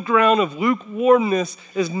middle ground of lukewarmness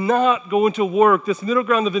is not going to work. This middle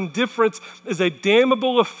ground of indifference is a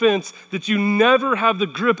damnable offense that you never have the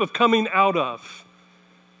grip of coming out of.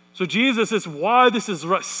 So Jesus is why this is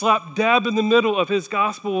slap dab in the middle of his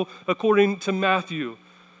gospel according to Matthew.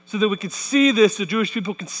 So that we can see this, the Jewish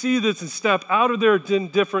people can see this and step out of their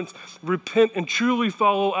indifference, repent, and truly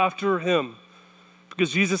follow after him.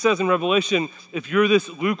 Because Jesus says in Revelation, if you're this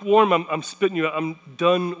lukewarm, I'm spitting you out. I'm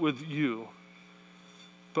done with you.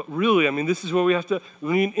 But really, I mean, this is where we have to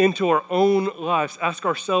lean into our own lives, ask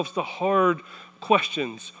ourselves the hard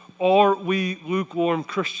questions. Are we lukewarm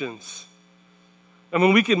Christians? I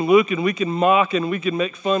mean, we can look and we can mock and we can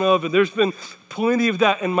make fun of, and there's been plenty of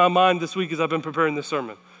that in my mind this week as I've been preparing this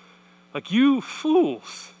sermon. Like, you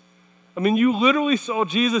fools. I mean, you literally saw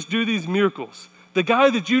Jesus do these miracles. The guy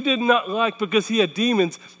that you did not like because he had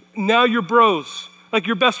demons, now you're bros. Like,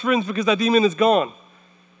 you're best friends because that demon is gone.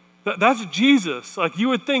 That's Jesus. Like, you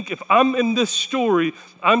would think if I'm in this story,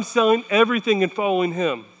 I'm selling everything and following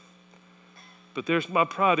him. But there's my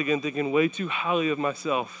pride again, thinking way too highly of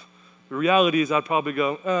myself. The reality is I'd probably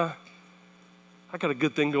go, I got a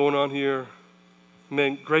good thing going on here.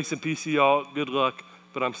 Man, grace and peace to y'all, good luck,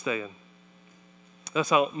 but I'm staying. That's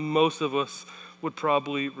how most of us would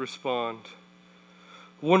probably respond.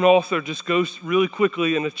 One author just goes really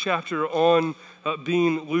quickly in a chapter on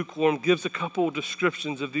being lukewarm, gives a couple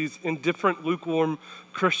descriptions of these indifferent, lukewarm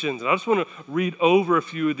Christians. And I just want to read over a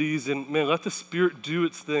few of these and, man, let the Spirit do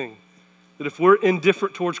its thing. That if we're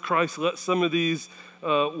indifferent towards Christ, let some of these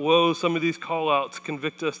woes, some of these call-outs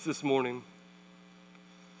convict us this morning.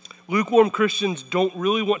 Lukewarm Christians don't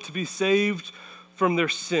really want to be saved from their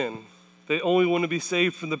sin. They only want to be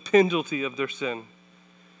saved from the penalty of their sin.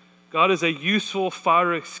 God is a useful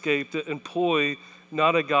fire escape that employ,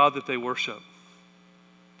 not a God that they worship.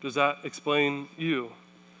 Does that explain you?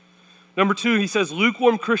 Number 2, he says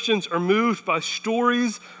lukewarm Christians are moved by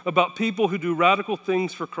stories about people who do radical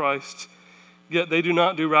things for Christ, yet they do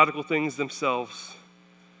not do radical things themselves.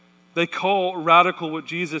 They call radical what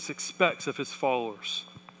Jesus expects of his followers.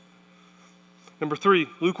 Number 3,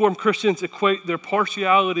 lukewarm Christians equate their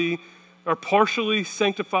partiality or partially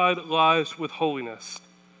sanctified lives with holiness.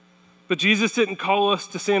 But Jesus didn't call us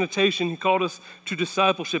to sanitation, he called us to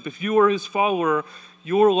discipleship. If you are his follower,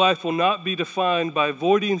 your life will not be defined by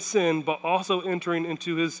avoiding sin, but also entering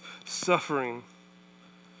into his suffering.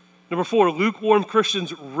 Number 4, lukewarm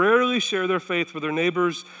Christians rarely share their faith with their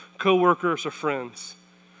neighbors, co-workers, or friends.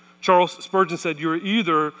 Charles Spurgeon said, you're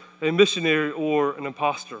either a missionary or an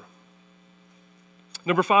imposter.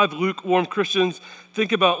 Number 5, lukewarm Christians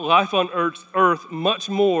think about life on earth much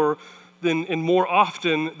more than and more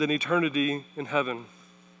often than eternity in heaven.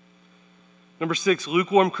 Number 6,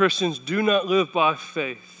 lukewarm Christians do not live by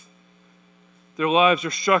faith. Their lives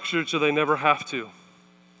are structured so they never have to.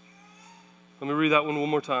 Let me read that one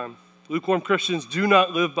more time. Lukewarm Christians do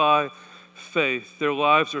not live by faith. Their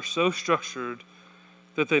lives are so structured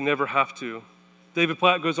that they never have to. David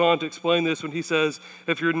Platt goes on to explain this when he says,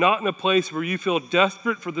 if you're not in a place where you feel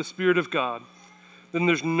desperate for the Spirit of God, then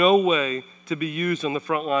there's no way to be used on the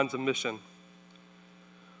front lines of mission.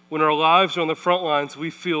 When our lives are on the front lines, we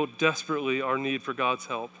feel desperately our need for God's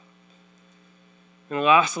help. And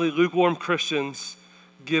lastly, lukewarm Christians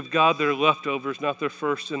give God their leftovers, not their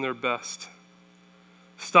first and their best.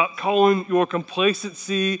 Stop calling your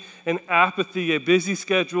complacency and apathy a busy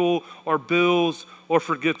schedule or bills or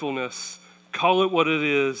forgetfulness. Call it what it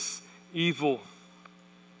is, evil.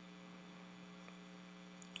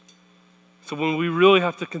 So when we really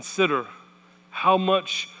have to consider how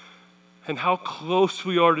much and how close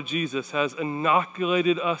we are to Jesus has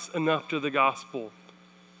inoculated us enough to the gospel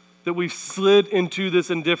that we've slid into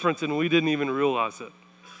this indifference and we didn't even realize it.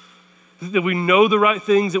 That we know the right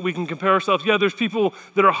things, that we can compare ourselves. Yeah, there's people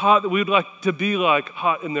that are hot that we would like to be like,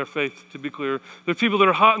 hot in their faith, to be clear. There's people that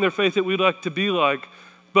are hot in their faith that we'd like to be like,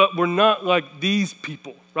 but we're not like these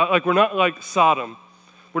people, right? Like we're not like Sodom.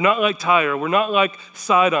 We're not like Tyre. We're not like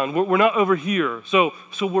Sidon. We're not over here. So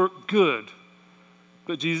we're good.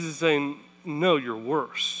 But Jesus is saying, no, you're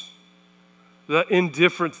worse. That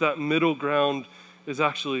indifference, that middle ground is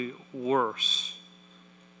actually worse.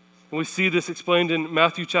 And we see this explained in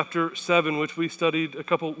Matthew chapter 7, which we studied a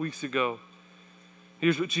couple weeks ago.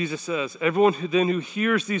 Here's what Jesus says. Everyone who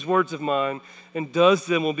hears these words of mine and does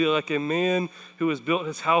them will be like a man who has built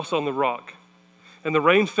his house on the rock. And the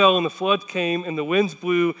rain fell, and the flood came, and the winds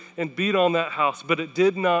blew and beat on that house, but it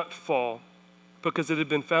did not fall, because it had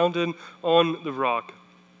been founded on the rock.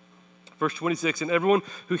 Verse 26, and everyone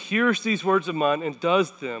who hears these words of mine and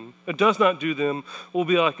does not do them, will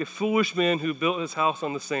be like a foolish man who built his house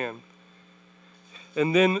on the sand.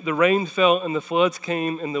 And then the rain fell, and the floods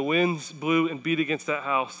came, and the winds blew and beat against that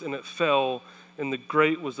house, and it fell, and the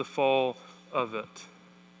great was the fall of it.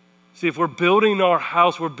 See, if we're building our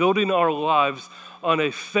house, we're building our lives on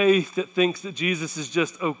a faith that thinks that Jesus is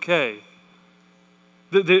just okay.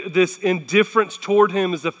 This indifference toward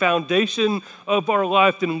him is the foundation of our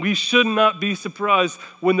life, then we should not be surprised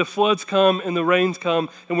when the floods come and the rains come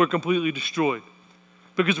and we're completely destroyed.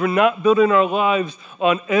 Because we're not building our lives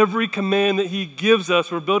on every command that he gives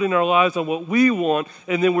us. We're building our lives on what we want,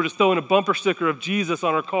 and then we're just throwing a bumper sticker of Jesus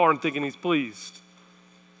on our car and thinking he's pleased.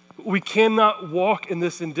 We cannot walk in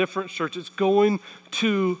this indifference, church. It's going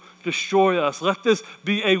to destroy us. Let this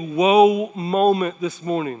be a woe moment this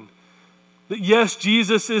morning. That yes,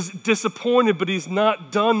 Jesus is disappointed, but he's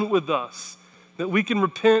not done with us. That we can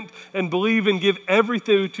repent and believe and give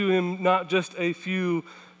everything to him, not just a few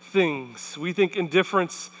things. We think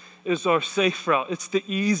indifference is our safe route. It's the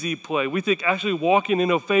easy play. We think actually walking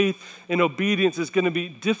in faith and obedience is going to be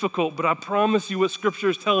difficult, but I promise you what Scripture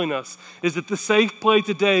is telling us is that the safe play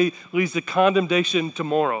today leads to condemnation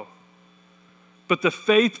tomorrow. But the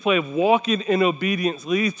faith play of walking in obedience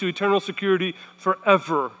leads to eternal security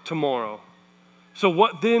forever tomorrow. So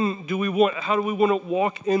what then do we want? How do we want to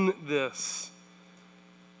walk in this?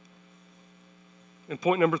 And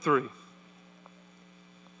point number 3.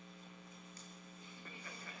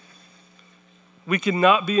 We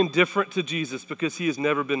cannot be indifferent to Jesus because he has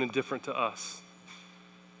never been indifferent to us.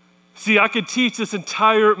 See, I could teach this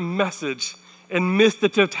entire message and miss the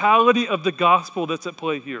totality of the gospel that's at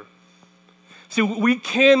play here. See, we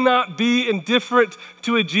cannot be indifferent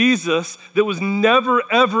to a Jesus that was never,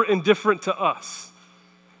 ever indifferent to us.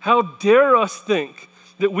 How dare us think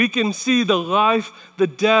that we can see the life, the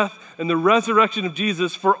death, and the resurrection of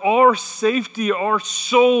Jesus for our safety, our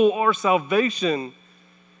soul, our salvation,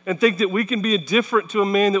 and think that we can be indifferent to a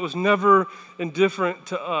man that was never indifferent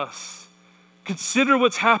to us. Consider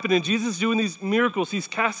what's happening. Jesus is doing these miracles. He's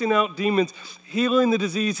casting out demons, healing the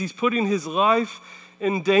disease. He's putting his life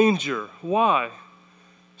in danger. Why?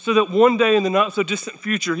 So that one day in the not so distant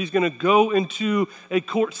future, he's going to go into a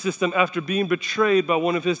court system after being betrayed by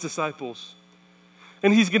one of his disciples.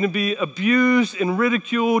 And he's going to be abused and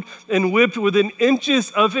ridiculed and whipped within inches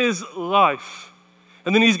of his life.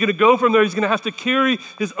 And then he's going to go from there. He's going to have to carry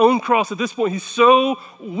his own cross. At this point, he's so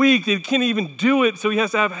weak that he can't even do it. So he has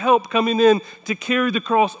to have help coming in to carry the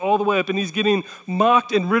cross all the way up. And he's getting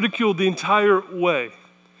mocked and ridiculed the entire way.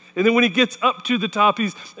 And then when he gets up to the top,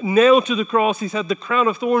 he's nailed to the cross. He's had the crown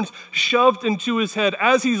of thorns shoved into his head.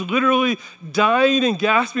 As he's literally dying and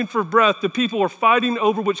gasping for breath, the people are fighting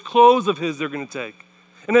over which clothes of his they're going to take.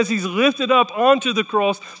 And as he's lifted up onto the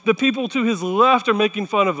cross, the people to his left are making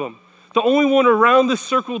fun of him. The only one around this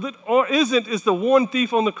circle that isn't is the one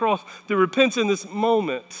thief on the cross that repents in this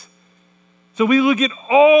moment. So we look at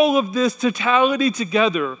all of this totality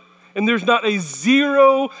together, and there's not a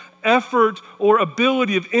zero effort or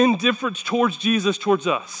ability of indifference towards Jesus, towards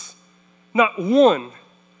us. Not one.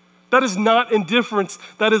 That is not indifference.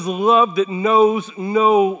 That is love that knows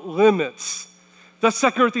no limits. That's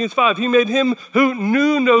 2 Corinthians 5. He made him who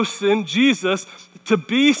knew no sin, Jesus, to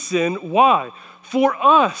be sin. Why? For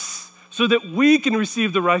us, so that we can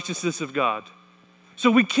receive the righteousness of God.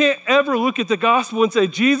 So we can't ever look at the gospel and say,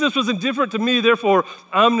 Jesus was indifferent to me, therefore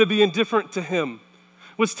I'm going to be indifferent to him.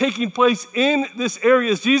 What's taking place in this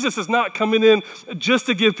area is Jesus is not coming in just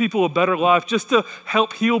to give people a better life, just to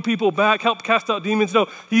help heal people back, help cast out demons. No,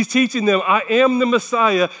 he's teaching them, I am the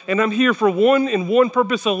Messiah, and I'm here for one and one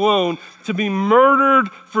purpose alone, to be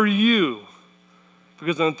murdered for you.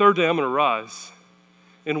 Because on the third day I'm going to rise.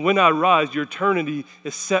 And when I rise, your eternity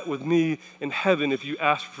is set with me in heaven if you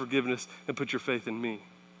ask for forgiveness and put your faith in me.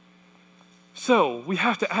 So we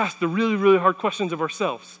have to ask the really, really hard questions of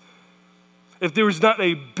ourselves. If there is not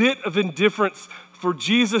a bit of indifference for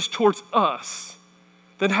Jesus towards us,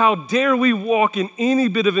 then how dare we walk in any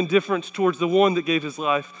bit of indifference towards the one that gave his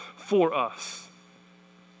life for us?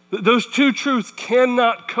 Those two truths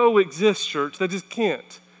cannot coexist, church. They just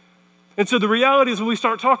can't. And so the reality is when we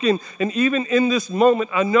start talking, and even in this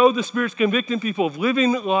moment, I know the Spirit's convicting people of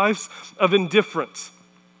living lives of indifference.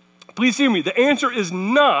 Please hear me. The answer is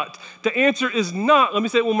not, let me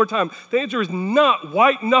say it one more time. The answer is not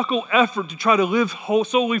white knuckle effort to try to live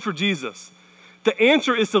solely for Jesus. The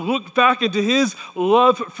answer is to look back into his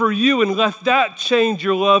love for you and let that change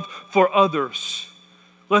your love for others.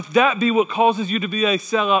 Let that be what causes you to be a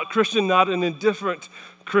sellout Christian, not an indifferent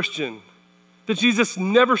Christian. That Jesus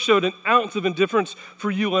never showed an ounce of indifference for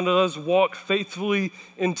you, and let us walk faithfully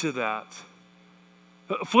into that.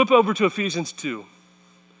 Flip over to Ephesians 2.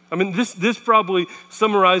 I mean, this probably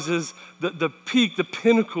summarizes the peak, the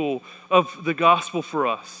pinnacle of the gospel for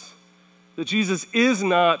us. That Jesus is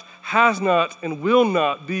not, has not, and will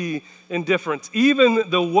not be indifferent. Even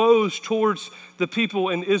the woes towards the people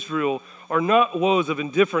in Israel are not woes of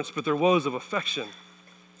indifference, but they're woes of affection.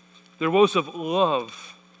 They're woes of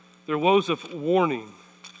love. They're woes of warning.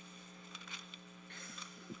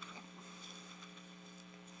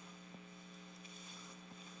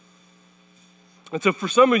 And so for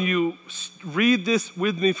some of you, read this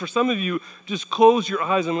with me. For some of you, just close your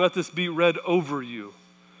eyes and let this be read over you.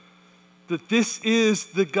 That this is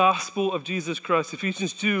the gospel of Jesus Christ.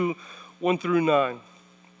 Ephesians 2, 1 through 9.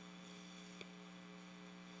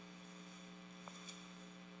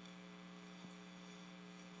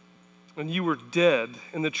 And you were dead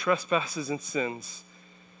in the trespasses and sins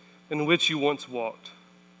in which you once walked,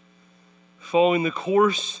 following the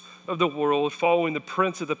course of the world, following the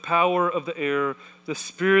prince of the power of the air, the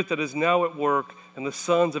spirit that is now at work, and the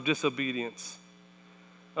sons of disobedience,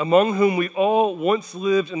 among whom we all once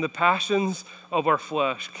lived in the passions of our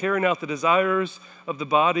flesh, carrying out the desires of the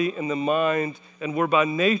body and the mind, and were by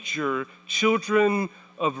nature children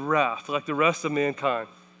of wrath, like the rest of mankind.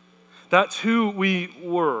 That's who we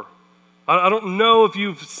were. I don't know if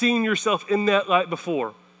you've seen yourself in that light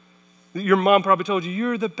before. Your mom probably told you,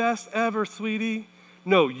 you're the best ever, sweetie.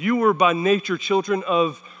 No, you were by nature children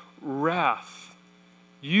of wrath.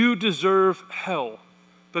 You deserve hell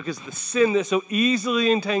because the sin that so easily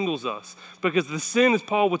entangles us, because the sin, as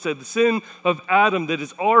Paul would say, the sin of Adam that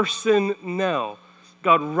is our sin now,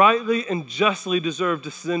 God rightly and justly deserved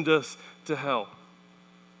to send us to hell.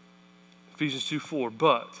 Ephesians 2:4,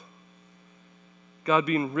 but God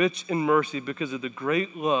being rich in mercy because of the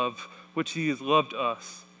great love which he has loved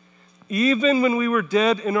us, even when we were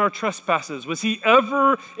dead in our trespasses, was he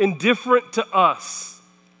ever indifferent to us?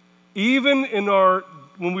 Even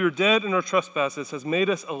when we were dead in our trespasses, has made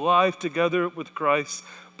us alive together with Christ.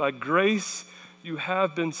 By grace you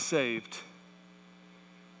have been saved,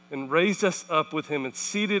 and raised us up with him and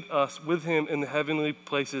seated us with him in the heavenly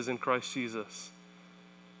places in Christ Jesus,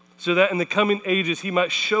 so that in the coming ages he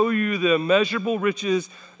might show you the immeasurable riches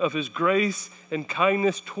of his grace and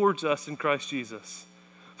kindness towards us in Christ Jesus.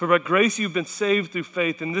 For by grace you've been saved through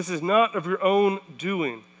faith, and this is not of your own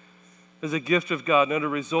doing, as a gift of God, not a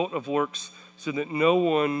result of works, so that no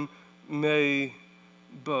one may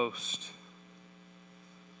boast.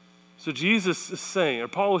 So Jesus is saying, or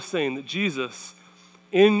Paul is saying, that Jesus,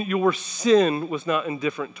 in your sin, was not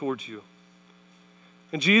indifferent towards you.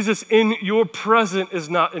 And Jesus, in your present, is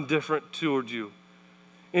not indifferent toward you.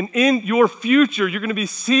 And in your future, you're going to be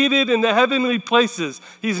seated in the heavenly places.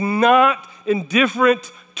 He's not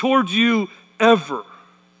indifferent towards you ever.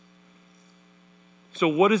 So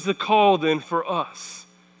what is the call then for us?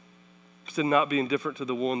 It's to not be indifferent to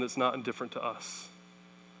the one that's not indifferent to us.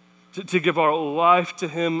 To give our life to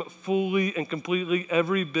him fully and completely,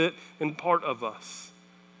 every bit and part of us.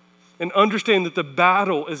 And understand that the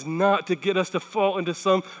battle is not to get us to fall into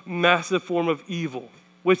some massive form of evil,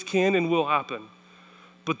 which can and will happen.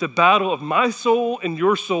 But the battle of my soul and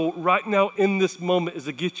your soul right now in this moment is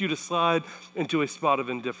to get you to slide into a spot of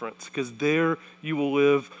indifference, because there you will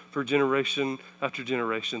live for generation after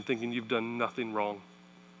generation thinking you've done nothing wrong.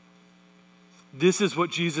 This is what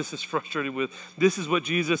Jesus is frustrated with. This is what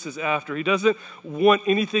Jesus is after. He doesn't want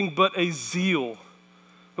anything but a zeal.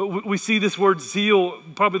 But we see this word zeal,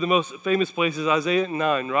 probably the most famous place is Isaiah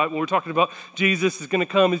 9, right? When we're talking about Jesus is going to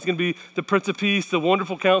come, he's going to be the Prince of Peace, the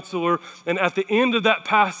wonderful counselor. And at the end of that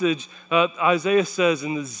passage, Isaiah says,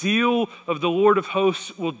 and the zeal of the Lord of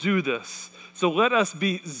hosts will do this. So let us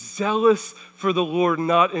be zealous for the Lord,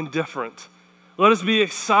 not indifferent. Let us be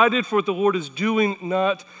excited for what the Lord is doing,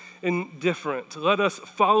 not indifferent. Let us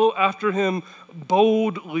follow after him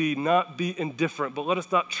boldly, not be indifferent. But let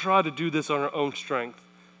us not try to do this on our own strength,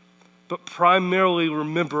 but primarily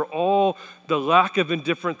remember all the lack of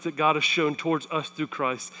indifference that God has shown towards us through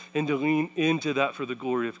Christ, and to lean into that for the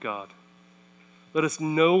glory of God. Let us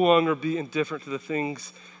no longer be indifferent to the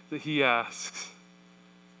things that he asks.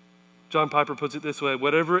 John Piper puts it this way: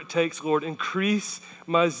 whatever it takes, Lord, increase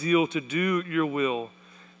my zeal to do your will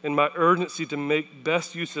and my urgency to make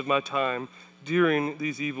best use of my time during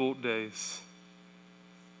these evil days.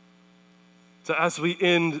 So as we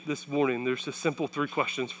end this morning, there's a simple three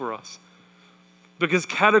questions for us. Because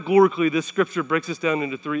categorically, this scripture breaks us down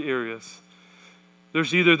into three areas.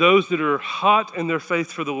 There's either those that are hot in their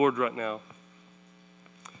faith for the Lord right now.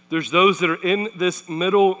 There's those that are in this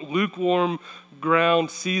middle lukewarm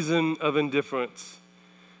ground season of indifference.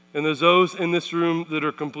 And there's those in this room that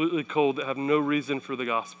are completely cold, that have no reason for the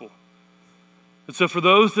gospel. And so for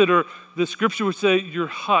those that are, the scripture would say you're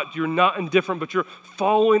hot, you're not indifferent, but you're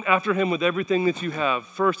following after him with everything that you have.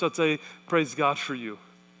 First, I'd say, praise God for you.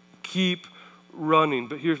 Keep running.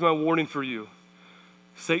 But here's my warning for you.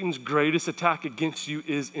 Satan's greatest attack against you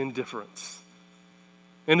is indifference.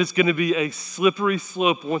 And it's going to be a slippery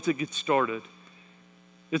slope once it gets started.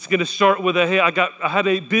 It's going to start with hey, I had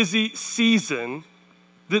a busy season.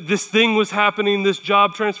 This thing was happening, this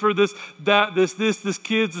job transfer, this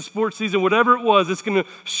kids, the sports season, whatever it was, it's going to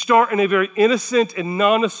start in a very innocent and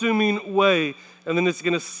non-assuming way, and then it's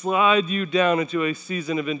going to slide you down into a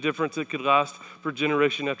season of indifference that could last for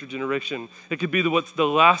generation after generation. It could be what's the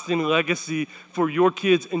lasting legacy for your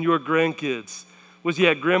kids and your grandkids.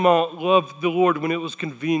 Grandma loved the Lord when it was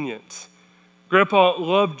convenient. Grandpa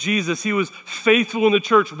loved Jesus. He was faithful in the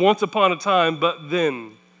church once upon a time, but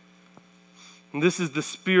then. And this is the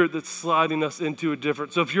spirit that's sliding us into a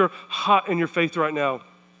difference. So if you're hot in your faith right now,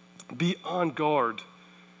 be on guard,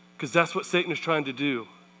 because that's what Satan is trying to do.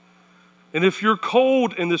 And if you're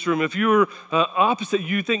cold in this room, if you're opposite,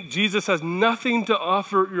 you think Jesus has nothing to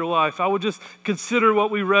offer your life, I would just consider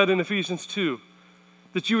what we read in Ephesians 2,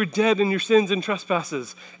 that you were dead in your sins and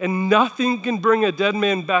trespasses, and nothing can bring a dead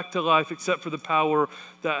man back to life except for the power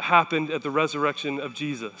that happened at the resurrection of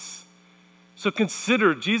Jesus. So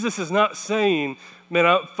consider, Jesus is not saying,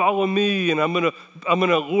 man, follow me and I'm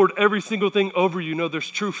gonna lord every single thing over you. No,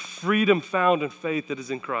 there's true freedom found in faith that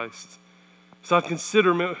is in Christ. So I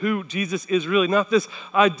consider who Jesus is really, not this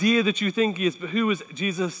idea that you think he is, but who is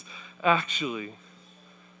Jesus actually.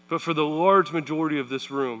 But for the large majority of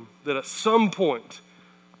this room, that at some point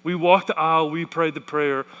we walked the aisle, we prayed the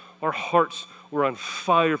prayer, our hearts were on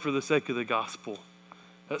fire for the sake of the gospel.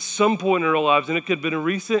 At some point in our lives, and it could have been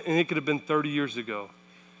recent and it could have been 30 years ago,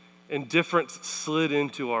 indifference slid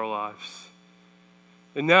into our lives.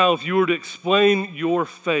 And now if you were to explain your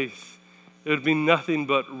faith, it would be nothing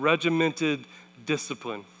but regimented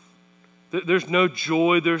discipline. There's no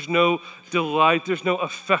joy, there's no delight, there's no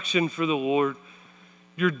affection for the Lord.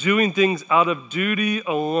 You're doing things out of duty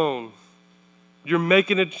alone. You're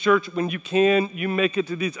making it to church when you can. You make it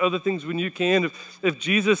to these other things when you can. If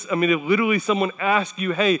Jesus, if literally someone asks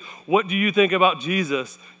you, hey, what do you think about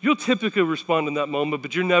Jesus? You'll typically respond in that moment,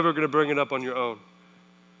 but you're never going to bring it up on your own.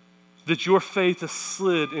 That your faith has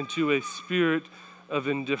slid into a spirit of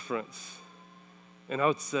indifference. And I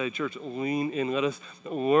would say, church, lean in. Let us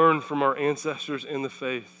learn from our ancestors in the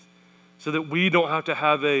faith so that we don't have to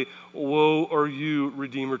have a woe are you,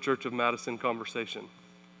 Redeemer Church of Madison conversation.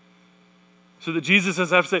 So that Jesus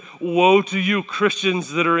doesn't have to say, woe to you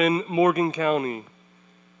Christians that are in Morgan County.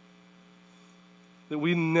 That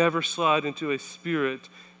we never slide into a spirit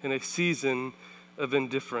and a season of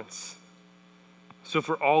indifference. So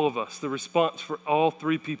for all of us, the response for all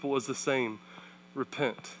three people is the same.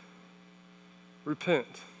 Repent.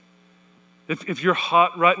 Repent. If you're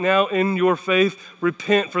hot right now in your faith,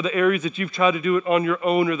 repent for the areas that you've tried to do it on your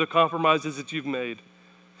own or the compromises that you've made.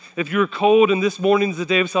 If you're cold and this morning is the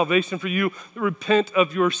day of salvation for you, repent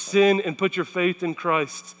of your sin and put your faith in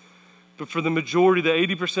Christ. But for the majority, the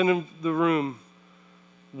 80% of the room,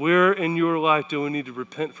 where in your life do we need to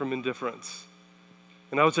repent from indifference?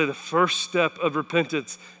 And I would say the first step of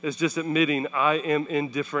repentance is just admitting I am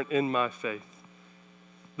indifferent in my faith.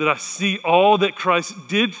 That I see all that Christ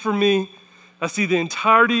did for me. I see the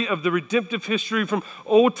entirety of the redemptive history from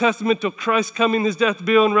Old Testament to Christ coming, his death,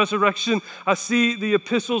 burial, and resurrection. I see the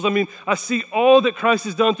epistles. I see all that Christ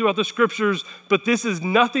has done throughout the scriptures, but this is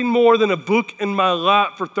nothing more than a book in my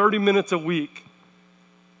lap for 30 minutes a week.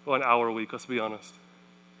 Well, an hour a week, let's be honest.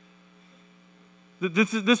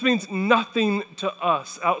 This means nothing to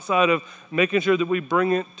us outside of making sure that we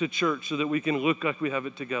bring it to church so that we can look like we have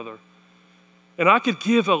it together. And I could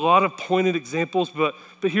give a lot of pointed examples, but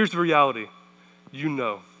here's the reality. You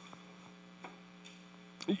know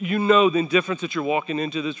the indifference that you're walking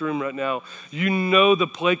into this room right now. You know the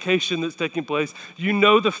placation that's taking place. You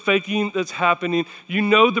know the faking that's happening. You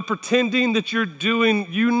know the pretending that you're doing.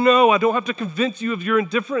 You know, I don't have to convince you of your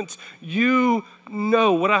indifference. You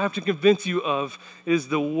know what I have to convince you of is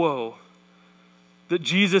the woe. That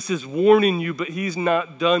Jesus is warning you, but he's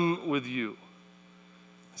not done with you.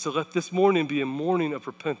 So let this morning be a morning of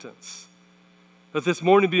repentance. Let this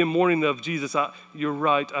morning be a morning of Jesus, you're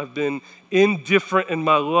right, I've been indifferent in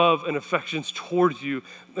my love and affections towards you,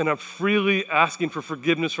 and I'm freely asking for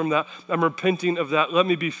forgiveness from that. I'm repenting of that. Let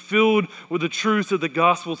me be filled with the truths of the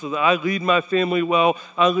gospel so that I lead my family well,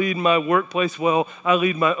 I lead my workplace well, I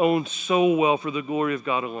lead my own soul well for the glory of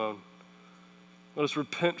God alone. Let us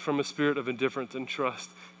repent from a spirit of indifference and trust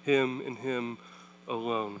him and him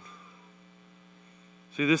alone.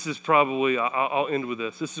 See, this is probably, I'll end with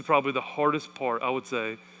this. This is probably the hardest part, I would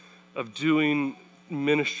say, of doing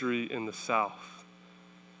ministry in the South,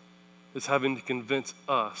 is having to convince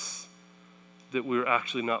us that we're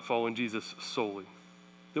actually not following Jesus solely.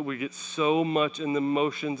 That we get so much in the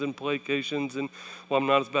motions and placations and, well, I'm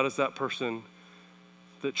not as bad as that person,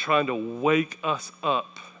 that trying to wake us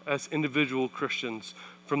up as individual Christians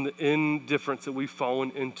from the indifference that we've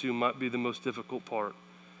fallen into might be the most difficult part.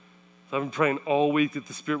 So I've been praying all week that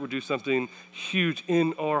the Spirit would do something huge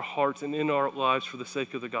in our hearts and in our lives for the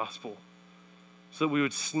sake of the gospel, so that we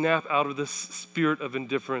would snap out of this spirit of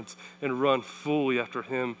indifference and run fully after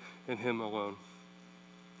him and him alone.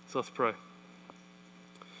 So let's pray.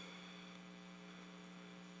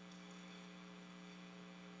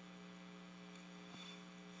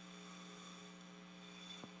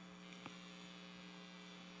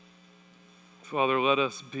 Father, let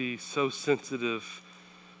us be so sensitive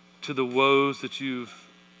to the woes that you've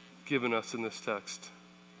given us in this text.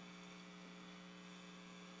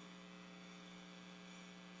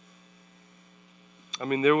 I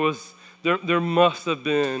mean, there must have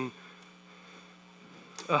been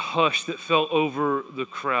a hush that fell over the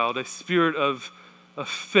crowd, a spirit of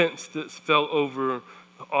offense that fell over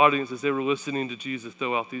the audience as they were listening to Jesus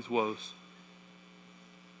throw out these woes.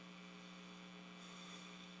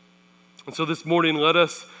 And so this morning, let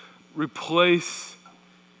us replace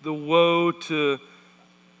the woe to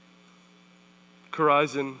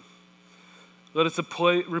Chorazin. Let us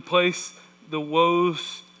replace the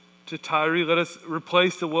woes to Tyre. Let us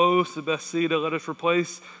replace the woes to Bethsaida. Let us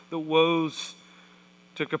replace the woes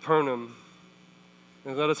to Capernaum.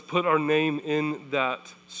 And let us put our name in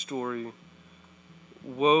that story.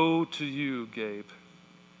 Woe to you, Gabe.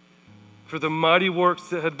 For the mighty works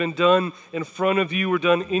that had been done in front of you were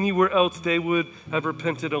done anywhere else, they would have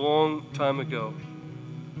repented a long time ago.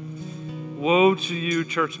 Woe to you,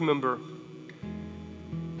 church member,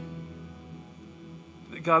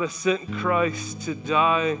 that God has sent Christ to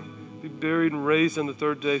die, be buried, and raised on the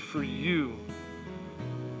third day for you.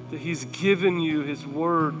 That he's given you his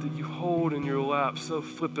word that you hold in your lap so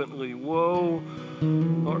flippantly. Woe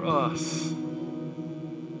are us,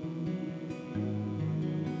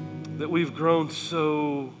 that we've grown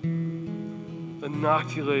so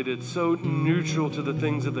inoculated, so neutral to the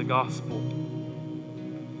things of the gospel.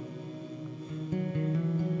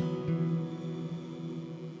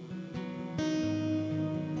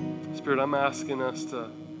 Spirit, I'm asking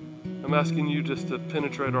you just to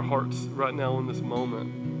penetrate our hearts right now in this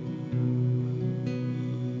moment.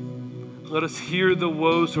 Let us hear the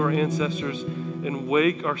woes to our ancestors and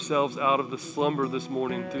wake ourselves out of the slumber this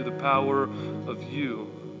morning through the power of you.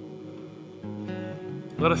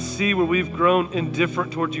 Let us see where we've grown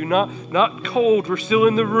indifferent towards you. Not cold, we're still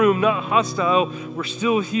in the room. Not hostile, we're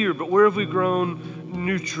still here. But where have we grown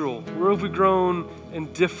neutral? Where have we grown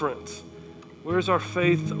indifferent? Where has our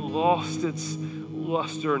faith lost its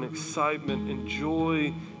luster and excitement and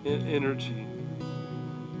joy and energy?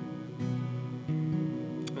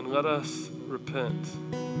 And let us repent.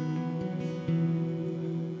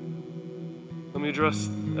 Let me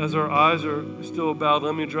address, as our eyes are still bowed,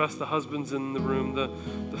 let me address the husbands in the room, the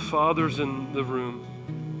fathers in the room.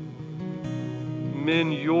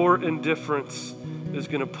 Men, your indifference is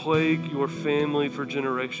going to plague your family for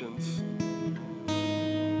generations.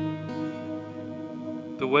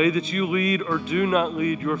 The way that you lead or do not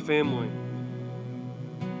lead your family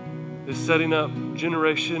is setting up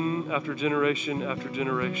generation after generation after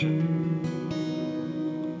generation.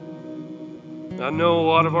 I know a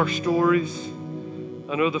lot of our stories.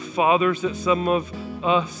 I know the fathers that some of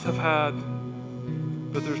us have had,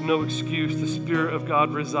 but there's no excuse. The Spirit of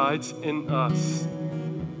God resides in us.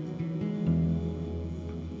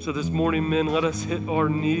 So this morning, men, let us hit our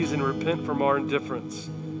knees and repent from our indifference,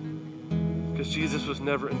 because Jesus was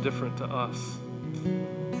never indifferent to us.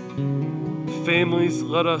 Families,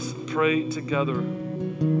 let us pray together.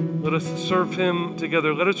 Let us serve him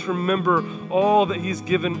together. Let us remember all that he's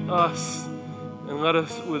given us, and let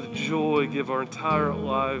us with joy give our entire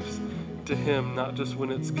lives to him, not just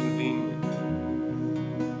when it's convenient.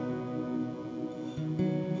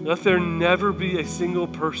 Let there never be a single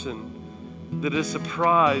person that is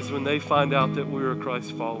surprised when they find out that we're a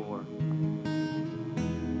Christ follower.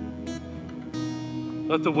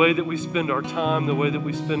 Let the way that we spend our time, the way that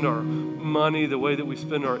we spend our money, the way that we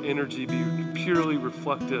spend our energy be purely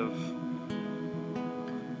reflective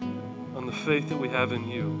on the faith that we have in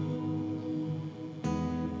you.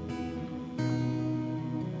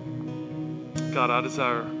 God, I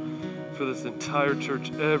desire for this entire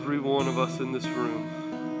church, every one of us in this room,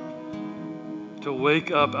 to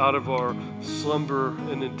wake up out of our slumber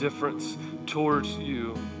and indifference towards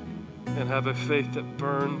you and have a faith that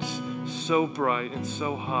burns so bright and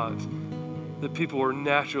so hot that people are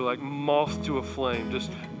naturally like moths to a flame,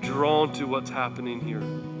 just drawn to what's happening here.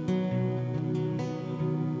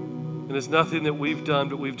 And it's nothing that we've done,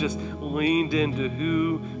 but we've just leaned into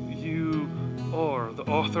who you are, the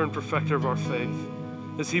author and perfecter of our faith.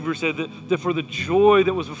 As Hebrews said, that for the joy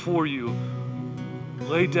that was before you,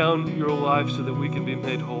 lay down your life so that we can be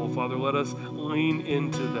made whole. Father, let us lean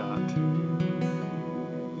into that.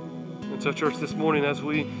 And so, church, this morning as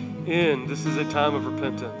we end, this is a time of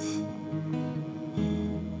repentance.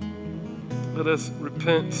 Let us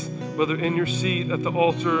repent, whether in your seat, at the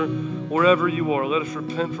altar, wherever you are. Let us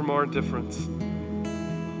repent from our indifference.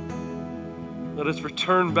 Let us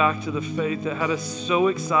return back to the faith that had us so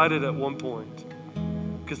excited at one point,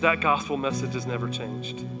 because that gospel message has never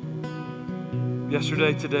changed.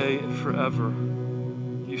 Yesterday, today, and forever,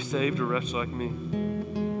 you saved a wretch like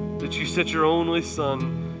me. That you sent your only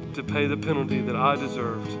Son to pay the penalty that I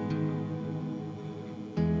deserved.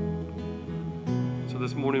 So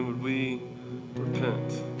this morning, would we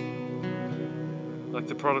repent? Like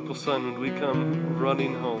the prodigal son, would we come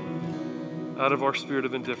running home out of our spirit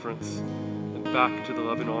of indifference and back to the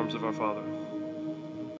loving arms of our Father?